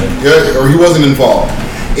saw that shit. Yeah, or he wasn't involved.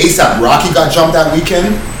 ASAP Rocky got jumped that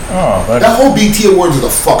weekend. That whole BT Awards was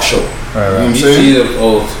a fuck show. Right. You know what I'm BT, saying? the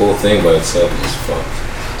whole thing by itself is fucked.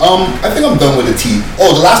 I think I'm done with the T.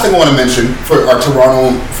 Oh, the last thing I want to mention for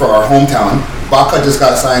our hometown, Baka just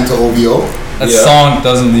got signed to OVO. That song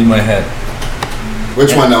doesn't leave my head.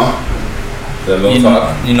 Which one now?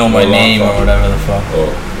 You know my name or whatever the fuck.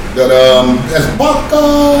 That's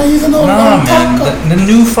Baka, he's an old man. The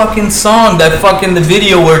new fucking song, the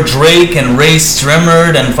video where Drake and Ray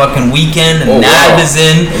Stremmerd and fucking Weeknd and Nav is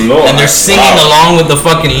in, and they're singing along with the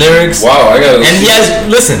fucking lyrics. Wow, I gotta. And he has,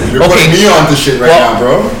 listen, you're putting me on this shit now,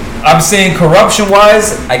 bro. I'm saying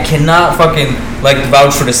corruption-wise, I cannot fucking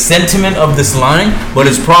vouch for the sentiment of this line, but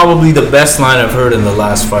it's probably the best line I've heard in the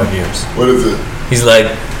last 5 years. What is it? He's like,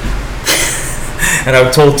 and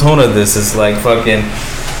I've told Tona this, it's like fucking,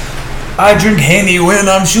 I drink Henny when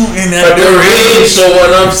I'm shooting at the range. So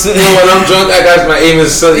when I'm drunk, I got my aim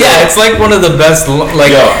is so. Yeah, it's like one of the best,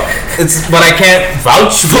 but I can't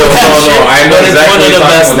vouch for that shit. I know but it's one of the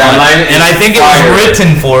best lines. And I think it was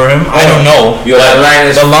written for him. I don't know. Yo, that line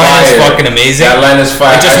is fucking amazing. That line is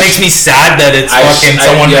fire. It just makes me sad that it's fucking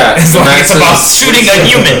someone. It's about shooting a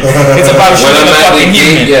human. It's about shooting a fucking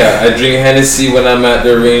human. Yeah, I drink Hennessy when I'm at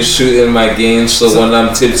the range shooting my game. So when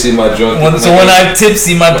I'm tipsy, my drunk. So when I'm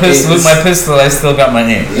tipsy, my pistol with my pistol, I still got my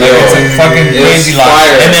name. It's a fucking crazy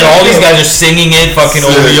line. And then all these guys are singing it. Fucking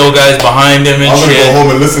OVO guys behind him and shit. I'm gonna go home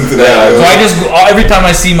and listen to that. So I just every time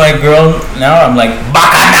I see my girl now, I'm like,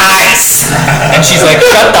 "Baka nice," and she's like,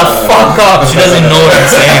 "Shut the fuck up." She doesn't know what I'm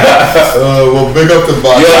saying. Well, big up to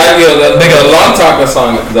Baka. The Long Talker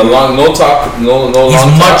song, the long no talk, no long. He's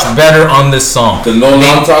much better on this song. The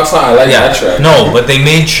Long Talk song, I like that track. No, but they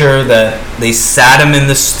made sure that they sat him in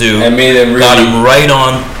the stew and made him got him right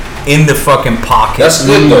on in the fucking pocket. That's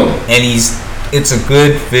good though. And it's a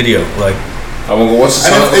good video. Like, I'm gonna go. What's the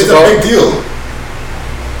song? It's a big deal.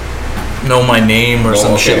 Know My Name or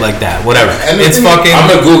some shit like that. Whatever. It's fucking. I'm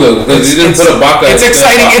gonna Google it because you didn't put a Baka. It's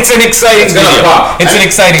exciting. It's an exciting video. It's an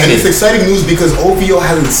exciting video. It's exciting news because OVO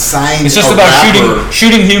hasn't signed. It's just a about rapper.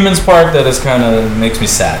 shooting humans part that is kind of makes me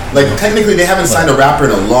sad. Like technically, they haven't signed a rapper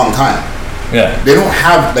in a long time. Yeah. They don't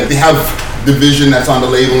have they have Division that's on the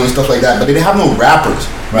label and stuff like that, but they have no rappers.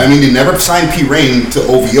 Right. I mean, they never signed P Rain to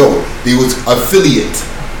OVO. He was affiliate.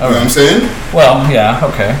 You know what I'm saying? Well, yeah,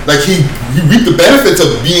 okay. Like he reaped the benefits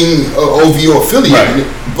of being an OVO affiliate,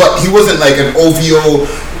 but he wasn't like an OVO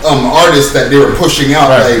artist that they were pushing out.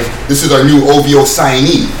 Like, this is our new OVO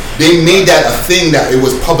signee. They made that a thing that it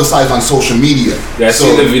was publicized on social media. Yeah, I see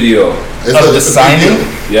the video. Of the signing?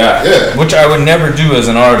 Yeah. Which I would never do as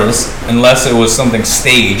an artist unless it was something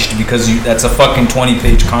staged, because that's a fucking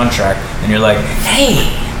 20-page contract, and you're like,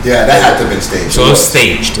 hey. Yeah, that had to have been staged. So it was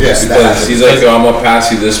staged. Yeah, because he's like, I'm gonna pass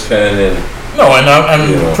you this pen and. No, and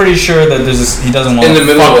I'm pretty sure that he doesn't want to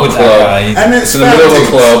fuck with that guy. And it's in the middle of a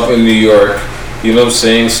club in New York. You know what I'm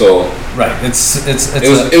saying? So. Right. It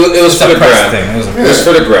was for the gram. It was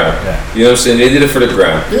for the gram. Yeah. You know what I'm saying? They did it for the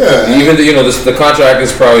gram. Yeah. Even the contract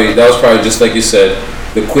is probably just like you said,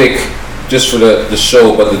 the quick, just for the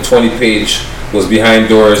show, but the 20-page was behind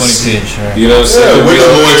doors. 20-page, right. You know what I'm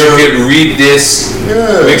saying? You can read this.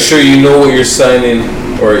 Yeah. Make sure you know what you're signing,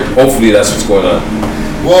 or hopefully that's what's going on.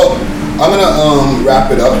 Well, I'm gonna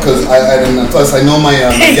wrap it up because plus I know my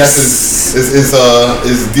guest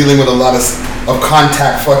is dealing with a lot of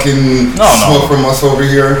contact fucking smoke from us over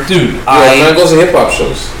here, dude. I goes to hip hop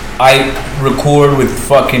shows. I record with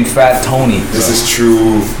fucking Fat Tony. This is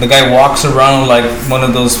true. The guy walks around like one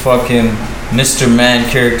of those fucking Mr. Man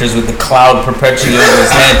characters with the cloud perpetually over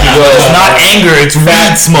his head. It's not anger, it's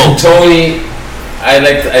fat smoke. Tony,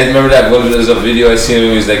 I remember that there's a video I seen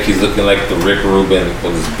him. He's looking like the Rick Rubin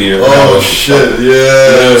with his beard. Oh shit, yeah. You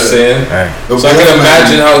know what I'm saying? Right. So I can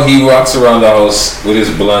imagine how he walks around the house with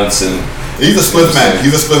his blunts and. He's a split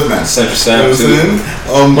man. Central Sam too.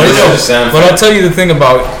 But I'll tell you the thing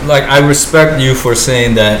about, like, I respect you for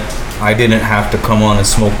saying that I didn't have to come on and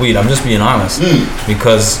smoke weed. I'm just being honest.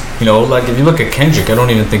 Because, you know, like, if you look at Kendrick, I don't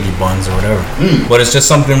even think he buns or whatever. But it's just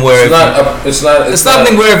something where it's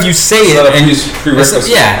something where if you say it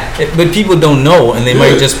and but people don't know and they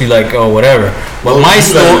might just be like, oh, whatever. But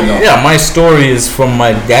my story is from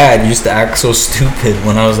my dad. Used to act so stupid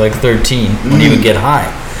when I was like 13 when he would get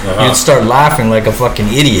high. You'd start laughing like a fucking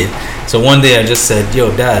idiot. So one day I just said, yo,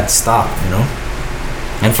 Dad, stop, you know?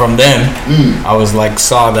 And from then, I was like,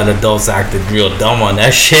 saw that adults acted real dumb on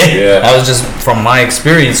that shit. Yeah. That was just from my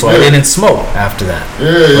experience, so I didn't smoke after that.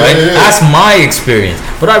 Right? That's my experience.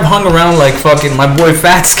 But I've hung around like fucking my boy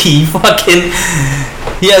Fatsky,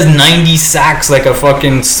 he has 90 sacks like a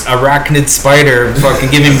fucking arachnid spider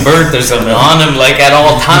fucking giving birth or something on him, like at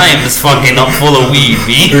all times, fucking up full of weed,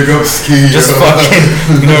 B. Big up Ski. Just fucking,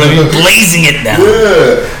 you know what I mean? Blazing it down.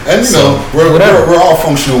 Yeah. And you know, we're all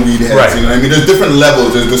functional weed heads, right. You know what I mean? There's different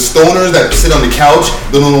levels. There's the stoners that sit on the couch,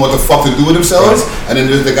 don't know what the fuck to do with themselves, and then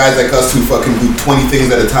there's the guys like us who fucking do 20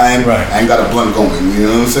 things at a time and got a blunt going, you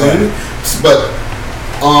know what I'm saying? But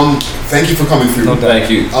thank you for coming through. No,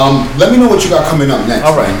 thank you. Let me know what you got coming up next.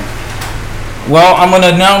 All right. Well, I'm going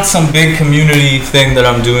to announce some big community thing that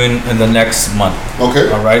I'm doing in the next month.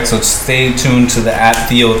 Okay. All right. So stay tuned to the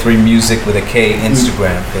 @Theo3Music with a K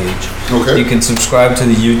Instagram page. Okay. You can subscribe to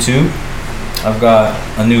the YouTube. I've got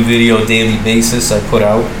a new video daily basis I put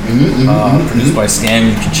out, produced by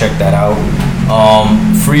Scam. You can check that out.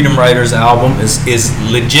 Freedom Writers album is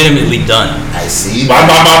legitimately done. I see.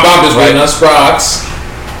 Just waiting on Sprox.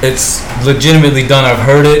 It's legitimately done. I've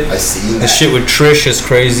heard it. I see that. The shit with Trish is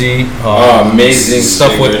crazy. Amazing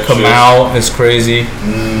stuff with Kamal is crazy.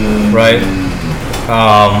 Right?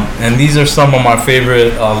 And these are some of my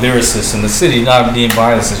favorite lyricists in the city. Not being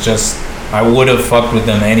biased, it's just I would have fucked with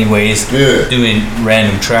them anyways. Yeah. Doing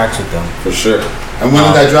random tracks with them. For sure. And when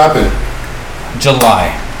is that dropping?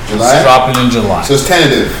 July. July? It's dropping in July. So it's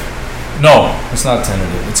tentative. No, it's not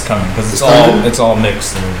tentative. It's coming because it's all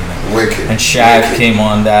mixed and everything. Wicked. And Shaq Wicked. came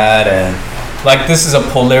on that, and like this is a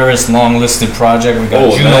Polaris long listed project. We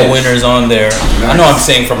got Juno nice. winners on there. I know I'm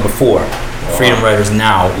saying from before. Freedom Writers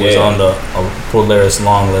Now was on the Polaris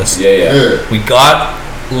long list. Yeah. We got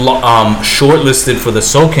shortlisted for the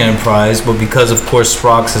SOCAN prize, but because of course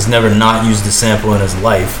Sprox has never not used a sample in his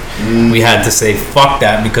life, we had to say fuck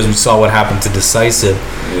that because we saw what happened to Decisive.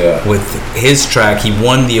 With his track, he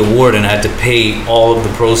won the award and had to pay all of the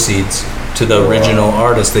proceeds to the original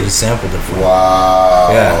artist that he sampled it for. Wow.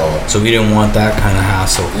 Yeah. So we didn't want that kind of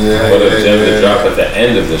hassle. Yeah. What a gem to drop at the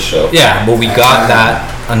end of the show. Yeah, but we got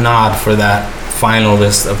a nod for that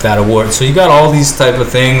finalist of that award. So you got all these type of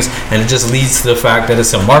things, and it just leads to the fact that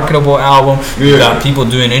it's a marketable album. You got people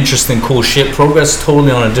doing interesting, cool shit. Progress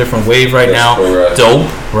totally on a different wave right now. Progress.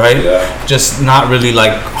 Dope, right? Yeah. Just not really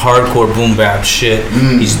like hardcore boom bap shit.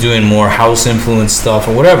 He's doing more house influence stuff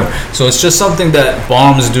or whatever. So it's just something that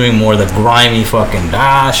Bomb's doing more the grimy fucking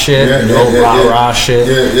shit, rah shit.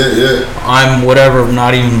 Yeah. I'm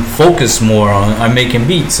not even focused more on. I'm making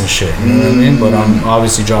beats and shit. You know what I mean? But I'm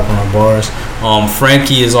obviously dropping my bars.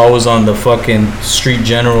 Frankie is always on the fucking street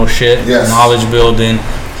general shit, knowledge building,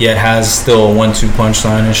 yet has still a 1-2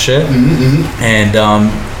 punchline and shit. And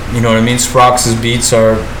you know what I mean? Sprox's beats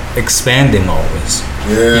are expanding always.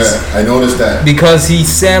 I noticed that because he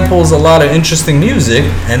samples a lot of interesting music,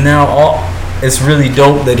 and now it's really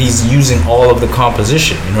dope that he's using all of the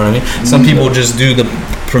composition. You know what I mean? Some people just do the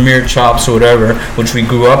Premier chops or whatever, which we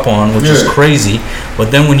grew up on, which is crazy.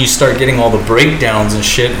 But then when you start getting all the breakdowns and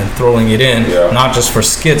shit and throwing it in, not just for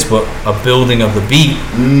skits, but a building of the beat,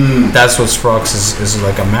 that's what Sprox is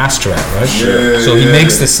like a master at, right? So he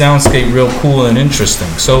makes the soundscape real cool and interesting.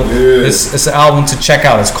 So it's an album to check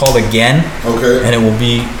out. It's called Again. Okay. And it will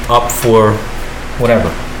be up for whatever.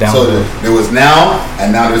 So there was Now,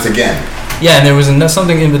 and now there's Again. Yeah, and there was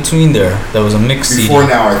something in between there that was a mix CD. Before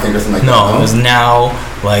Now, I think, or something like that. No, it was Now,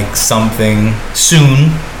 like something, Soon.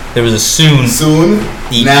 There was a Soon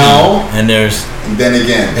EP, Now, and there's Then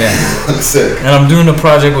Again. Yeah. Sick. And I'm doing a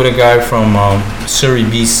project with a guy from Surrey,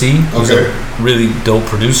 BC, who's a really dope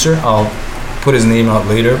producer. I'll put his name out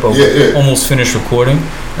later, but we're almost finished recording,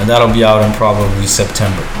 and that'll be out in probably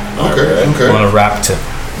September. Okay. On a rap tip.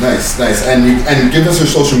 Nice. And give us your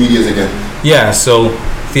social medias again. Yeah, so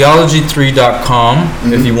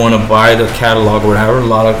theology3.com if you want to buy the catalog or whatever. A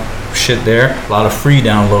lot of shit there, a lot of free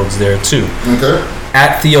downloads there too. Okay.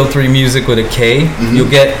 At Theo3 Music with a K, you'll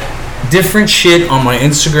get different shit on my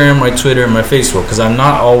Instagram, my Twitter, and my Facebook, because I'm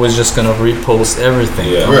not always just gonna repost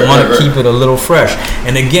everything. I want to keep it a little fresh.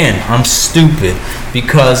 And again, I'm stupid,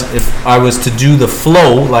 because if I was to do the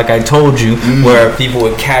flow like I told you, where people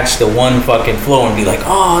would catch the one fucking flow and be like,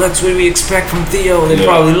 oh, that's what we expect from Theo, they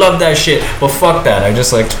probably love that shit. But fuck that, I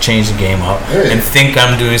just like to change the game up and think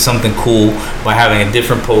I'm doing something cool by having a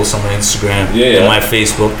different post on my Instagram and my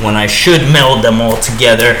Facebook, when I should meld them all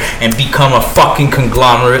together and become a fucking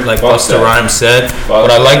conglomerate like Busta Rhymes said.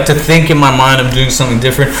 But I like to think in my mind I'm doing something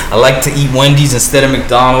different. I like to eat Wendy's instead of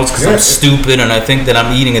McDonald's because I'm stupid and I think that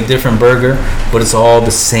I'm eating a different burger, but it's all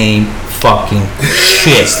the same fucking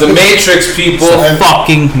shit. It's the Matrix, people. It's the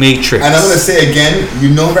fucking Matrix. And I'm gonna say again,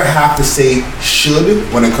 you never have to say should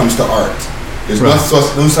when it comes to art. There's no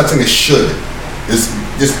such thing as should. It's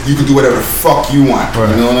just, you can do whatever the fuck you want. You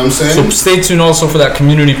know what I'm saying? So stay tuned also for that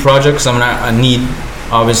community project, because I need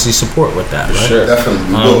obviously support with that, right? Sure,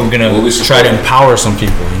 definitely. We're gonna try to empower some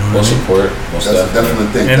people. You know what I mean? Support. That's a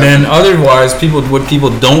definite thing. And then otherwise, what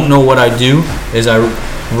people don't know what I do is I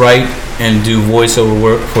write and do voiceover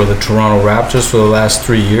work for the Toronto Raptors for the last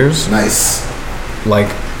 3 years. Nice.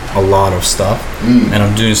 Like a lot of stuff. And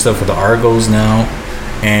I'm doing stuff with the Argos now.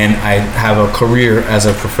 And I have a career as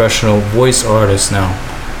a professional voice artist now.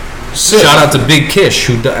 Shout out to Big Kish,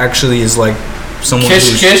 who actually is like someone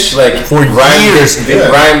Kish, like for years.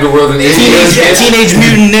 Rhymed the world in Teenage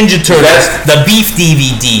Mutant Ninja Turtles, the Beef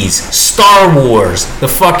DVDs, Star Wars, the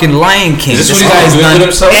fucking Lion King. Is this this what guy's he's doing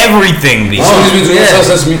done everything.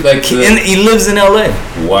 And he lives in LA.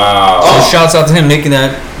 Wow. So shouts out to him making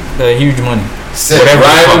that huge money. Whatever.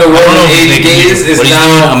 Rhyme in the world in 80 days is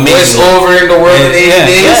now voice over in the world in 80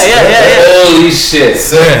 days. Yeah. Holy shit.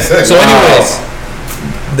 So anyways,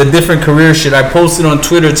 the different career shit. I posted on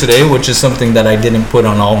Twitter today, which is something that I didn't put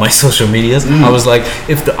on all my social medias. I was like,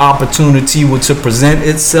 if the opportunity were to present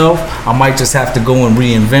itself, I might just have to go and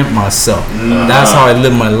reinvent myself. That's how I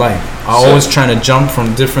live my life. I always trying to jump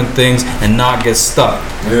from different things and not get stuck.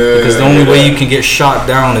 Because the only way you can get shot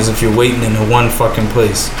down is if you're waiting in one fucking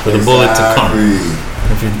place for the bullet to come.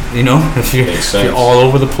 If you're all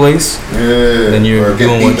over the place, then you're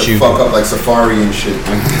doing what you fuck up like Safari and shit.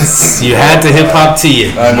 You had to hip hop to you,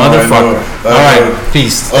 motherfucker. All right,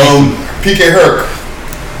 peace. PK Herc,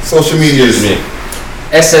 social media. Excuse me.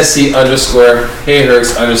 SSC _ Hey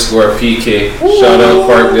Hercs _ PK. Shout out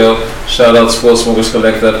Parkdale. Shout out Spoil Smokers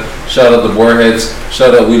Collective. Shout out the Warheads.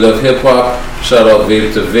 Shout out We Love Hip Hop. Shout out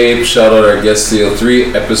Vape to Vape. Shout out our guest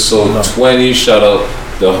CO3 episode 20. Shout out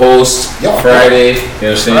the host Friday. You know what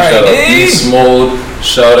I'm saying? Shout out Beast Mode.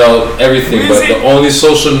 Shout out everything. But the only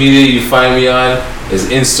social media you find me on is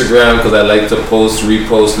Instagram, because I like to post,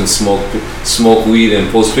 repost, and smoke weed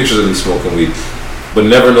and post pictures of me smoking weed, but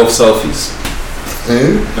never no selfies.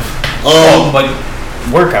 But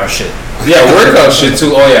workout shit. Yeah, workout shit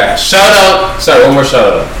too. Oh yeah. One more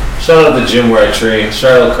shout out. Shout out the gym where I train.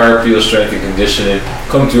 Shout out Carpio Strength and Conditioning.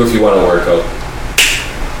 Come through if you want to work out.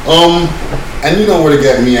 And you know where to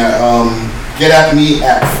get me at. Get at me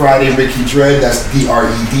at Friday Ricky Dread. That's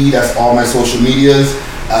DRED. That's all my social medias.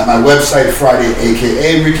 At my website, Friday,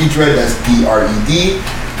 aka Ricky Dread. That's DRED.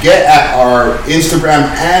 Get at our Instagram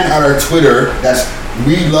and at our Twitter. That's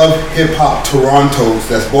We Love Hip Hop Toronto.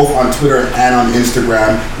 That's both on Twitter and on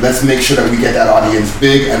Instagram. Let's make sure that we get that audience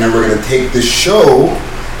big, and then we're gonna take this show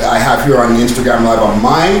that I have here on Instagram Live on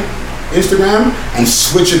my Instagram and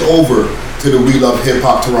switch it over to the We Love Hip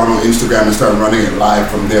Hop Toronto Instagram and start running it live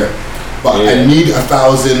from there. But I need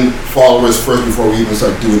 1,000 followers first before we even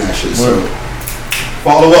start doing that shit. So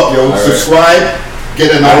follow up, yo. Subscribe.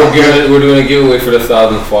 Get an We're doing a giveaway for the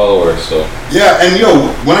 1,000 followers. So yeah, and yo,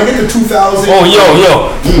 when I get to 2,000. Oh,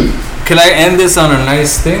 yo. Can I end this on a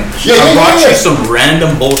nice thing? I brought you some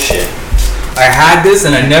random bullshit. I had this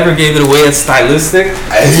and I never gave it away. It's stylistic.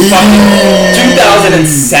 It's fucking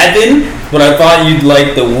 2007. But I thought you'd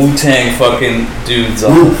like the Wu-Tang fucking dudes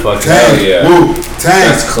on the fucking. Hell yeah. Wu-Tang.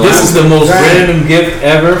 This is the most random gift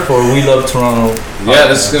ever for We Love Toronto. Yeah,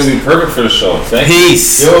 this is gonna be perfect for the show.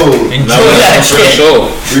 Peace. Yo, enjoy that for the show.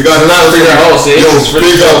 We got not for your house, eh? Yo, This is for the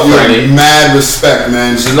big show, up, Friday. mad respect,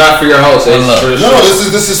 man. This is not for your house, eh? This is for the show. No,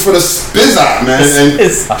 this is for the Spizza, man. And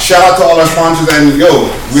shout out to all our sponsors, and yo,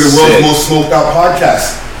 we're the world's most smoked out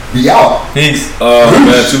podcast. We out. Peace.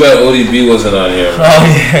 Man, too bad ODB wasn't on here. Oh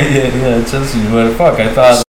yeah, just you. What the fuck? I thought.